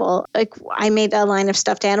into trouble. Like I made a line of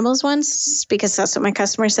stuffed animals once because that's what my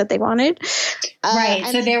customers said they wanted. Right.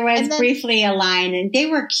 So there was briefly a line, and they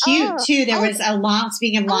were cute too. There was a llama.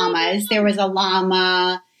 Speaking of llamas, there was a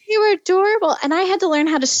llama. They were adorable, and I had to learn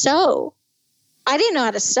how to sew. I didn't know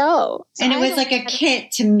how to sew. So and it was like a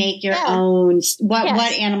kit to make your own. What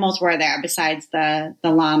animals were there besides the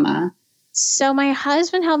llama? So my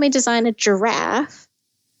husband helped me design a giraffe.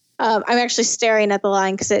 I'm actually staring at the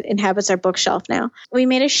line because it inhabits our bookshelf now. We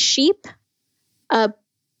made a sheep, a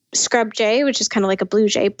scrub jay, which is kind of like a blue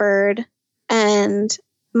jay bird. And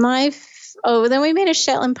then we made a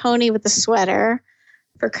Shetland pony with a sweater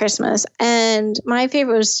for Christmas. And my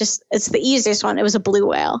favorite was it's the easiest one. It was a blue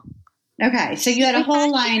whale. Okay. So you had a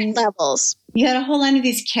whole line. Levels. You had a whole line of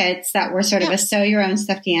these kits that were sort of a sew your own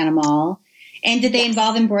stuffed animal. And did they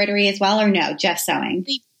involve embroidery as well, or no, just sewing?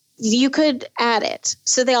 You could add it.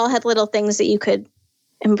 So they all had little things that you could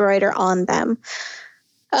embroider on them.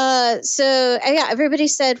 Everybody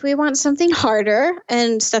said, we want something harder,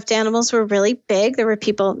 and stuffed animals were really big. There were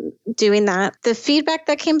people doing that. The feedback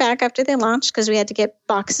that came back after they launched, because we had to get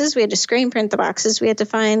boxes, we had to screen print the boxes, we had to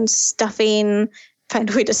find a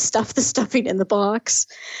way to stuff the stuffing in the box.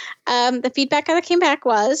 The feedback that came back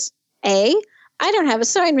was, A, I don't have a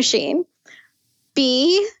sewing machine.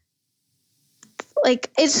 B,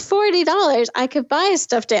 like, it's $40. I could buy a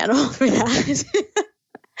stuffed animal for that.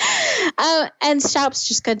 And shops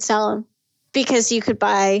just couldn't sell them because you could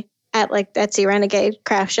buy at like Etsy Renegade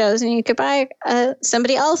craft shows, and you could buy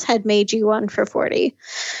somebody else had made you one for $40.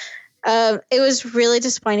 It was really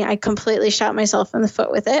disappointing. I completely shot myself in the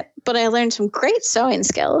foot with it, but I learned some great sewing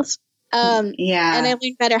skills. And I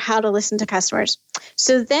learned better how to listen to customers.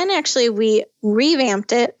 So then actually we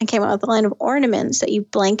revamped it and came out with a line of ornaments that you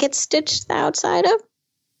blanket stitch the outside of.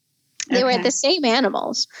 They were the same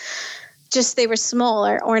animals, just they were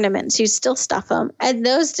smaller ornaments. You still stuff them. And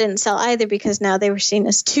those didn't sell either because now they were seen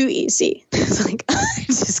as too easy. It's like, I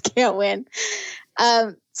just can't win.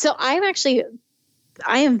 So I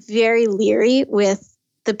am very leery with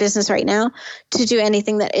the business right now to do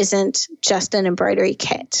anything that isn't just an embroidery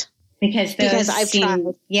kit. Because those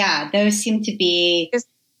seem to be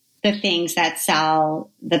the things that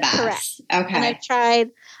sell the best. Correct. Okay. And I've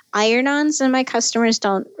tried iron-ons and my customers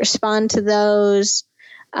don't respond to those.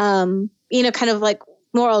 Kind of like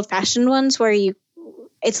more old-fashioned ones where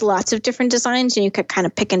it's lots of different designs and you could kind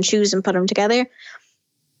of pick and choose and put them together.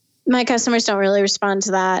 My customers don't really respond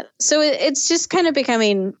to that. So it's just kind of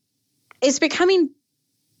becoming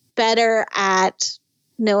better at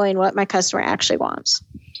knowing what my customer actually wants.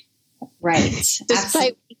 Right.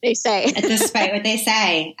 Despite what they say. Despite what they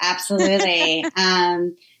say. Absolutely.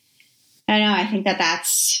 I know. I think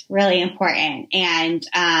that's really important, and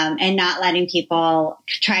not letting people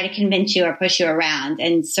try to convince you or push you around,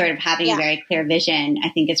 and sort of having a very clear vision, I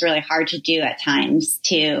think is really hard to do at times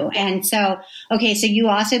too. And so, okay. So you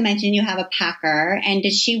also mentioned you have a packer, and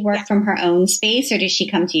does she work from her own space or does she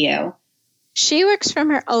come to you? She works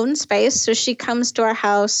from her own space. So she comes to our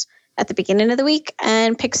house at the beginning of the week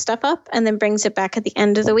and picks stuff up and then brings it back at the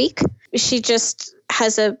end of the week. She just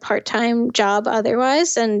has a part-time job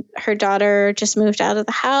otherwise, and her daughter just moved out of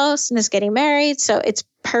the house and is getting married. So it's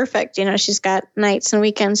perfect. She's got nights and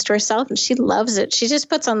weekends to herself and she loves it. She just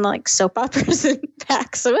puts on like soap operas and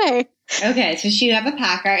packs away. Okay. So you have a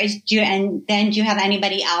packer. And then do you have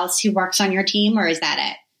anybody else who works on your team, or is that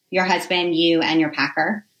it? Your husband, you, and your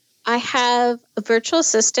packer? I have a virtual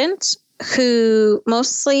assistant who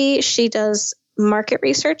mostly she does market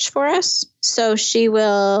research for us. So she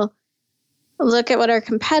will look at what our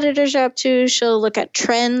competitors are up to. She'll look at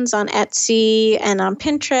trends on Etsy and on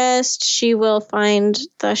Pinterest. She will find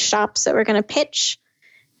the shops that we're going to pitch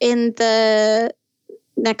in the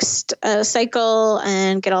next cycle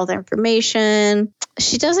and get all the information.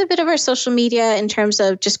 She does a bit of our social media in terms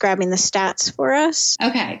of just grabbing the stats for us.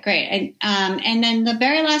 Okay, great. And then the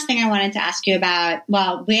very last thing I wanted to ask you about,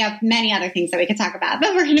 well, we have many other things that we could talk about,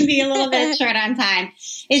 but we're going to be a little bit short on time.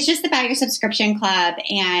 It's just about your subscription club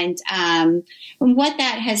and what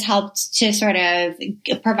that has helped to sort of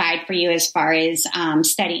provide for you as far as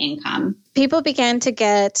steady income. People began to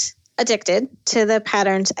get addicted to the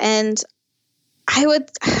patterns, and I would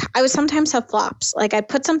sometimes have flops. Like I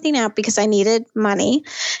put something out because I needed money,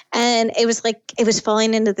 and it was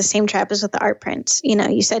falling into the same trap as with the art prints.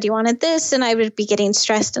 You said you wanted this and I would be getting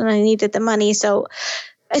stressed and I needed the money. So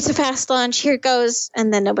it's a fast launch. Here it goes.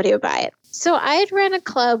 And then nobody would buy it. So I had run a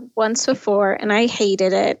club once before and I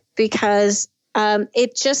hated it because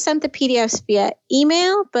it just sent the PDFs via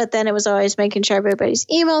email, but then it was always making sure everybody's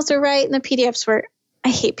emails are right. And the PDFs were, I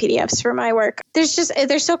hate PDFs for my work. They're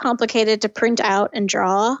so complicated to print out and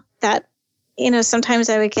draw that, sometimes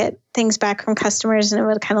I would get things back from customers and it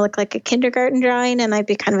would kind of look like a kindergarten drawing. And I'd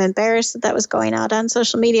be kind of embarrassed that was going out on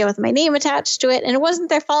social media with my name attached to it. And it wasn't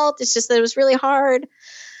their fault. It's just that it was really hard.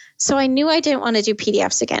 So I knew I didn't want to do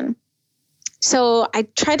PDFs again. So I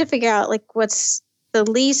tried to figure out what's the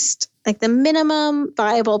least, the minimum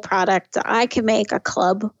viable product that I could make a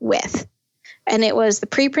club with. And it was the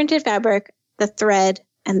pre-printed fabric, the thread,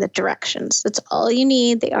 and the directions. That's all you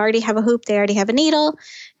need. They already have a hoop. They already have a needle.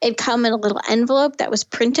 It'd come in a little envelope that was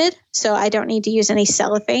printed, so I don't need to use any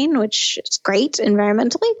cellophane, which is great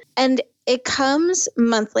environmentally. And it comes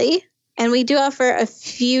monthly, and we do offer a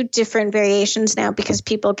few different variations now because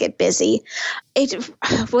people get busy.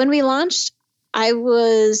 When we launched, I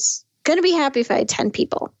was going to be happy if I had 10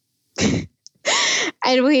 people.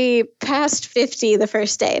 And we passed 50 the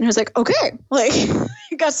first day, and I was like, okay,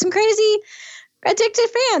 you got some crazy addicted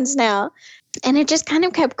fans now. And it just kind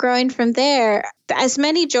of kept growing from there. As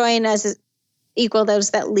many join as equal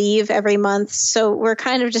those that leave every month. So we're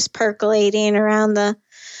kind of just percolating around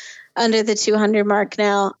under the 200 mark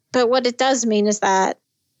now. But what it does mean is that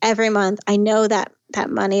every month I know that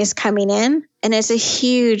money is coming in, and it's a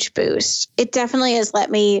huge boost. It definitely has let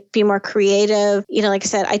me be more creative. Like I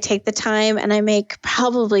said, I take the time and I make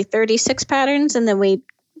probably 36 patterns, and then we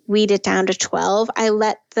weed it down to 12. I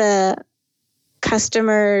let the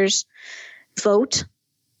customers vote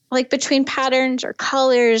between patterns or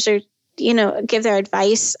colors or give their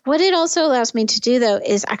advice. What it also allows me to do though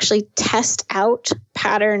is actually test out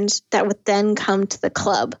patterns that would then come to the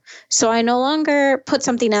club. So I no longer put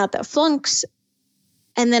something out that flunks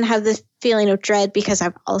and then have this feeling of dread because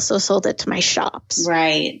I've also sold it to my shops.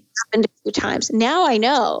 Right. It's happened a few times. Now I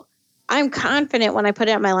know I'm confident when I put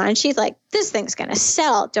it on my line sheet, like, this thing's going to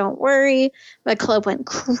sell. Don't worry. My club went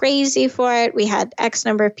crazy for it. We had X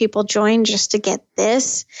number of people join just to get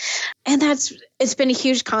this. And it's been a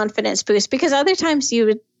huge confidence boost, because other times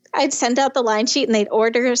I'd send out the line sheet and they'd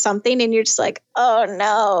order something and you're just like, oh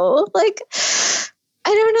no, like, I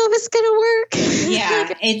don't know if it's going to work.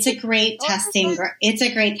 Yeah, it's a great testing. It's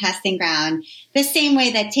a great testing ground. The same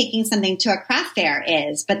way that taking something to a craft fair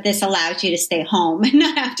is, but this allows you to stay home and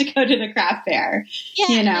not have to go to the craft fair. Yeah,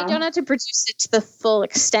 you know? I don't have to produce it to the full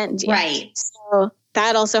extent yet. Right. So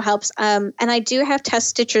that also helps. And I do have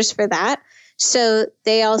test stitchers for that. So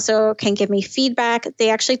they also can give me feedback.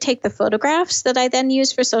 They actually take the photographs that I then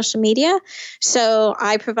use for social media. So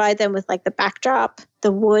I provide them with like the backdrop,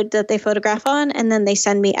 the wood that they photograph on, and then they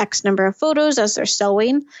send me X number of photos as they're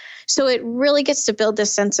sewing. So it really gets to build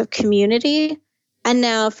this sense of community. And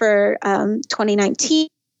now for 2019,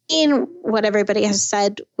 what everybody has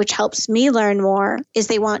said, which helps me learn more, is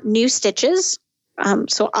they want new stitches.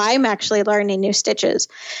 So I'm actually learning new stitches.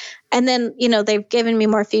 And then, you know, they've given me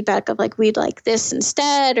more feedback of like, we'd like this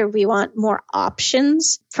instead, or we want more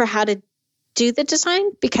options for how to do the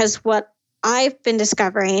design. Because what I've been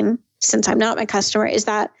discovering since I'm not my customer is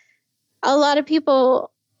that a lot of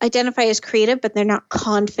people identify as creative, but they're not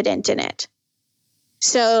confident in it.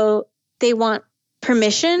 So they want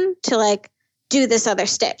permission to like do this other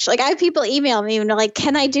stitch. Like I have people email me and they're like,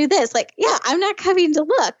 can I do this? Like, yeah, I'm not coming to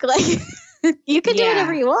look. Like you can do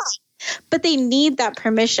whatever you want. But they need that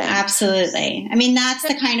permission. Absolutely. I mean, that's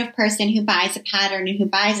the kind of person who buys a pattern and who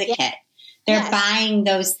buys a kit. They're buying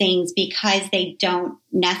those things because they don't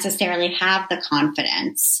necessarily have the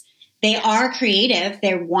confidence. They are creative.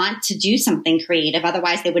 They want to do something creative.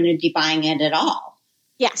 Otherwise, they wouldn't be buying it at all.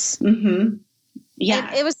 Yes. Mm-hmm. Yeah.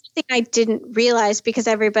 And it was something I didn't realize because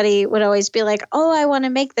everybody would always be like, oh, I want to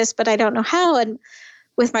make this, but I don't know how. And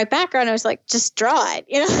with my background, I was like, just draw it,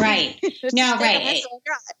 you know? Right. No, right.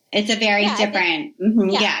 It's a very different.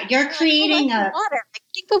 You're creating water. Like,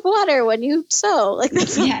 think of water when you sew. Like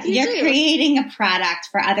that's what you're creating a product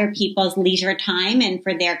for other people's leisure time and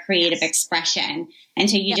for their creative expression. And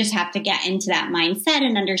so you just have to get into that mindset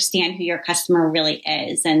and understand who your customer really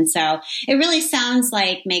is. And so it really sounds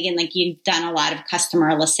like, Megan, like you've done a lot of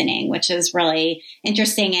customer listening, which is really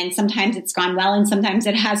interesting. And sometimes it's gone well and sometimes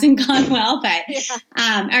it hasn't gone well. But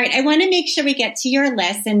all right, I want to make sure we get to your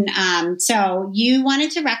list. And so you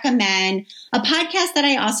wanted to recommend a podcast that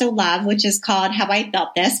I also love, which is called How I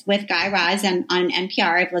Built This with Guy Raz on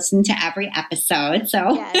NPR. I've listened to every episode.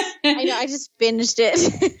 So yes, I know, I just binged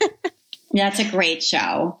it. That's a great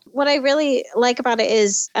show. What I really like about it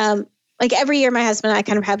is, like every year, my husband and I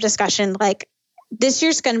kind of have discussion, like this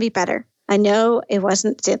year's going to be better. I know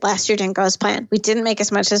last year didn't go as planned. We didn't make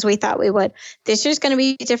as much as we thought we would. This year's going to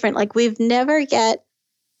be different. Like we've never yet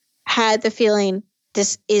had the feeling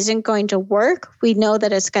this isn't going to work. We know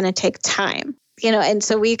that it's going to take time, you know? And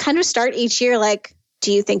so we kind of start each year like,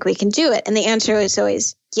 do you think we can do it? And the answer is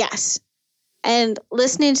always yes. And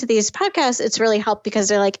listening to these podcasts, it's really helped because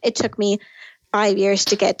they're like, it took me 5 years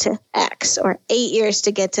to get to X or 8 years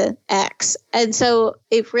to get to X. And so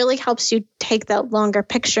it really helps you take that longer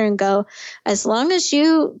picture and go, as long as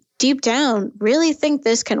you deep down really think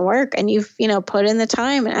this can work and you've, you know, put in the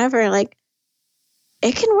time and effort, like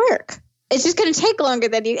it can work. It's just going to take longer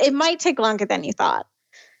than it might take longer than you thought.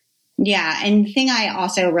 Yeah. And the thing I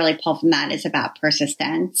also really pull from that is about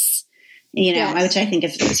persistence. You know, which I think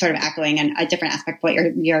is sort of echoing a different aspect of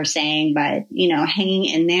what you're saying, but, you know, hanging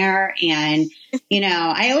in there. And, you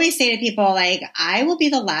know, I always say to people, like, I will be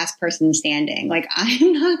the last person standing. Like,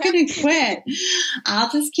 I'm not going to quit. I'll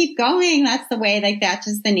just keep going. That's the way, like, that's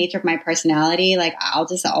just the nature of my personality. Like, I'll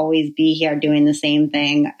just always be here doing the same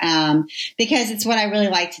thing, because it's what I really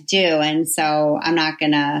like to do. And so I'm not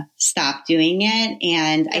going to stop doing it.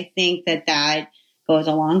 And I think that goes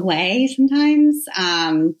a long way sometimes,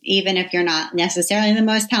 even if you're not necessarily the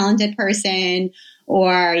most talented person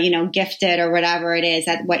or, you know, gifted or whatever it is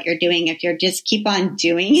at what you're doing. If you just keep on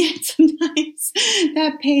doing it, sometimes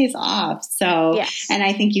that pays off. So, and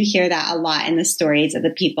I think you hear that a lot in the stories of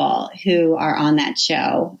the people who are on that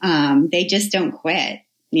show. They just don't quit,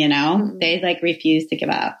 you know, they like refuse to give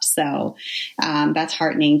up. So that's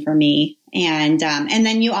heartening for me. And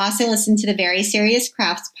then you also listen to the Very Serious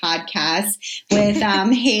Crafts podcast with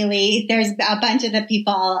Haley. There's a bunch of the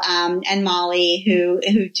people and Molly who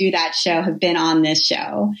do that show have been on this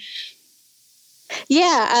show.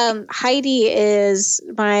 Yeah, Heidi is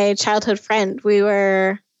my childhood friend.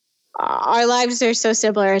 Our lives are so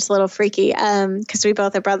similar. It's a little freaky because we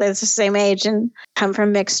both are brothers the same age and come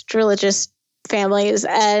from mixed religious families.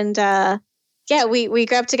 And we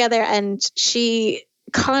grew up together, and she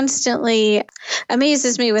constantly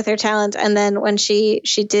amazes me with her talent. And then when she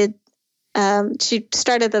started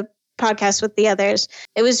the podcast with the others,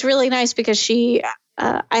 it was really nice because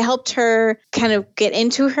I helped her kind of get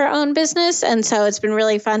into her own business. And so it's been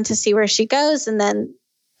really fun to see where she goes. And then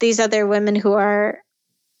these other women who are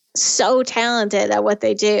so talented at what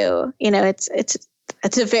they do, it's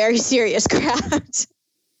a very serious craft,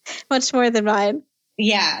 much more than mine.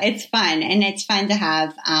 Yeah, it's fun. And it's fun to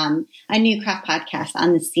have a new craft podcast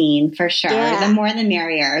on the scene for sure. Yeah. The more the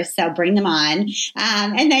merrier. So bring them on.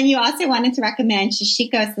 And then you also wanted to recommend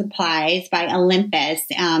Shishiko Supplies by Olympus.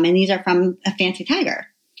 And these are from a Fancy Tiger.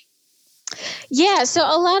 Yeah. So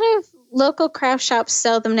a lot of local craft shops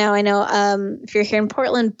sell them now. I know if you're here in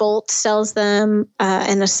Portland, Bolt sells them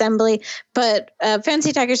in Assembly. But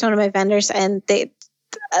Fancy Tiger is one of my vendors. And they...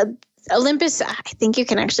 Olympus, I think you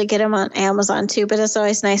can actually get them on Amazon too, but it's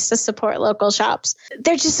always nice to support local shops.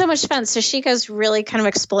 They're just so much fun. So Shishiko's really kind of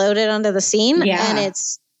exploded onto the scene, and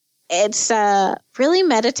it's really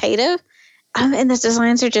meditative, and the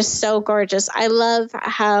designs are just so gorgeous. I love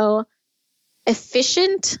how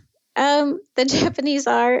efficient the Japanese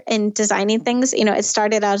are in designing things. It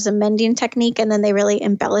started out as a mending technique, and then they really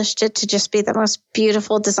embellished it to just be the most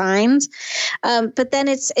beautiful designs. But then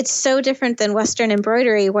it's so different than Western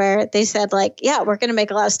embroidery, where they said, like, yeah, we're going to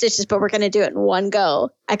make a lot of stitches, but we're going to do it in one go.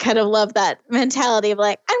 I kind of love that mentality of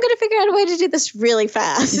like, I'm going to figure out a way to do this really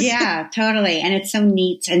fast. Yeah, totally. And it's so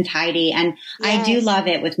neat and tidy. And yes. I do love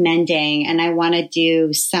it with mending, and I want to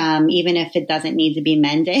do some, even if it doesn't need to be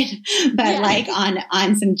mended, but like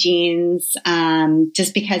on some jeans,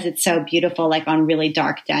 just because it's so beautiful, like on really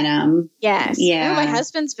dark denim. Yes. Yeah. My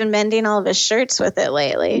husband's been mending all of his shirts with it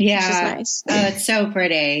lately. Yeah. Which is nice. Oh, it's so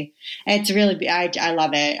pretty. It's really, I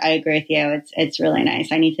love it. I agree with you. It's really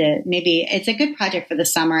nice. I need to, maybe it's a good project for the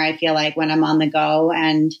summer. I feel like when I'm on the go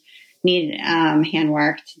and need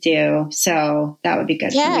handwork to do. So that would be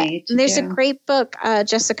good for me. And there's a great book.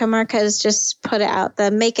 Jessica Marquez just put out, the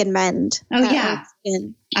Make and Mend. Oh, yeah.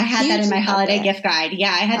 I had that in my holiday gift guide. Yeah,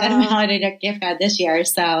 I had that in my holiday gift guide this year.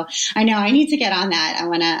 So I know I need to get on that. I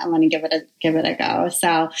want to give it a go.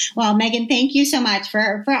 So, well, Megan, thank you so much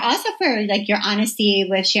for like your honesty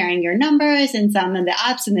with sharing your numbers and some of the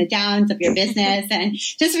ups and the downs of your business, and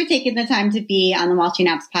just for taking the time to be on the Walshing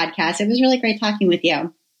Apps podcast. It was really great talking with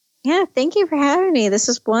you. Yeah, thank you for having me. This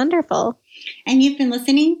is wonderful. And you've been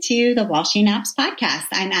listening to the Walshing Apps podcast.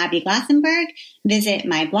 I'm Abby Glassenberg. Visit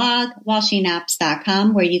my blog,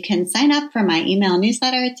 walshingapps.com, where you can sign up for my email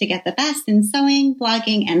newsletter to get the best in sewing,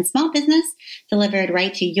 blogging, and small business delivered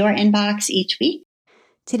right to your inbox each week.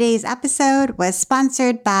 Today's episode was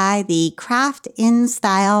sponsored by the Craft in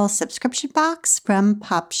Style subscription box from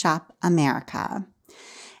Pop Shop America.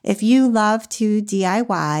 If you love to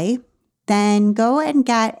DIY, then go and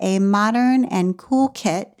get a modern and cool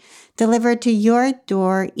kit delivered to your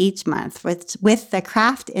door each month with the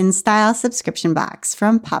Craft in Style subscription box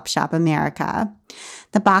from Pop Shop America.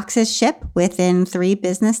 The boxes ship within 3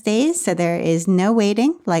 business days, so there is no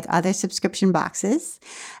waiting like other subscription boxes.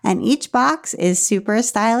 And each box is super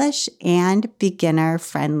stylish and beginner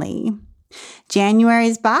friendly.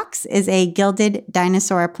 January's box is a gilded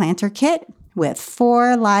dinosaur planter kit with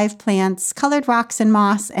 4 live plants, colored rocks and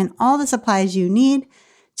moss, and all the supplies you need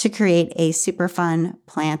to create a super fun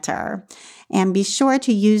planter. And be sure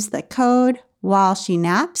to use the code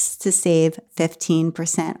WHILESHENAPS to save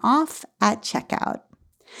 15% off at checkout.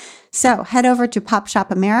 So head over to Pop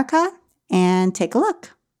Shop America and take a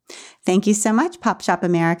look. Thank you so much, Pop Shop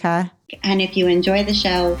America. And if you enjoy the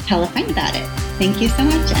show, tell a friend about it. Thank you so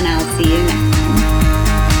much, and I'll see you next.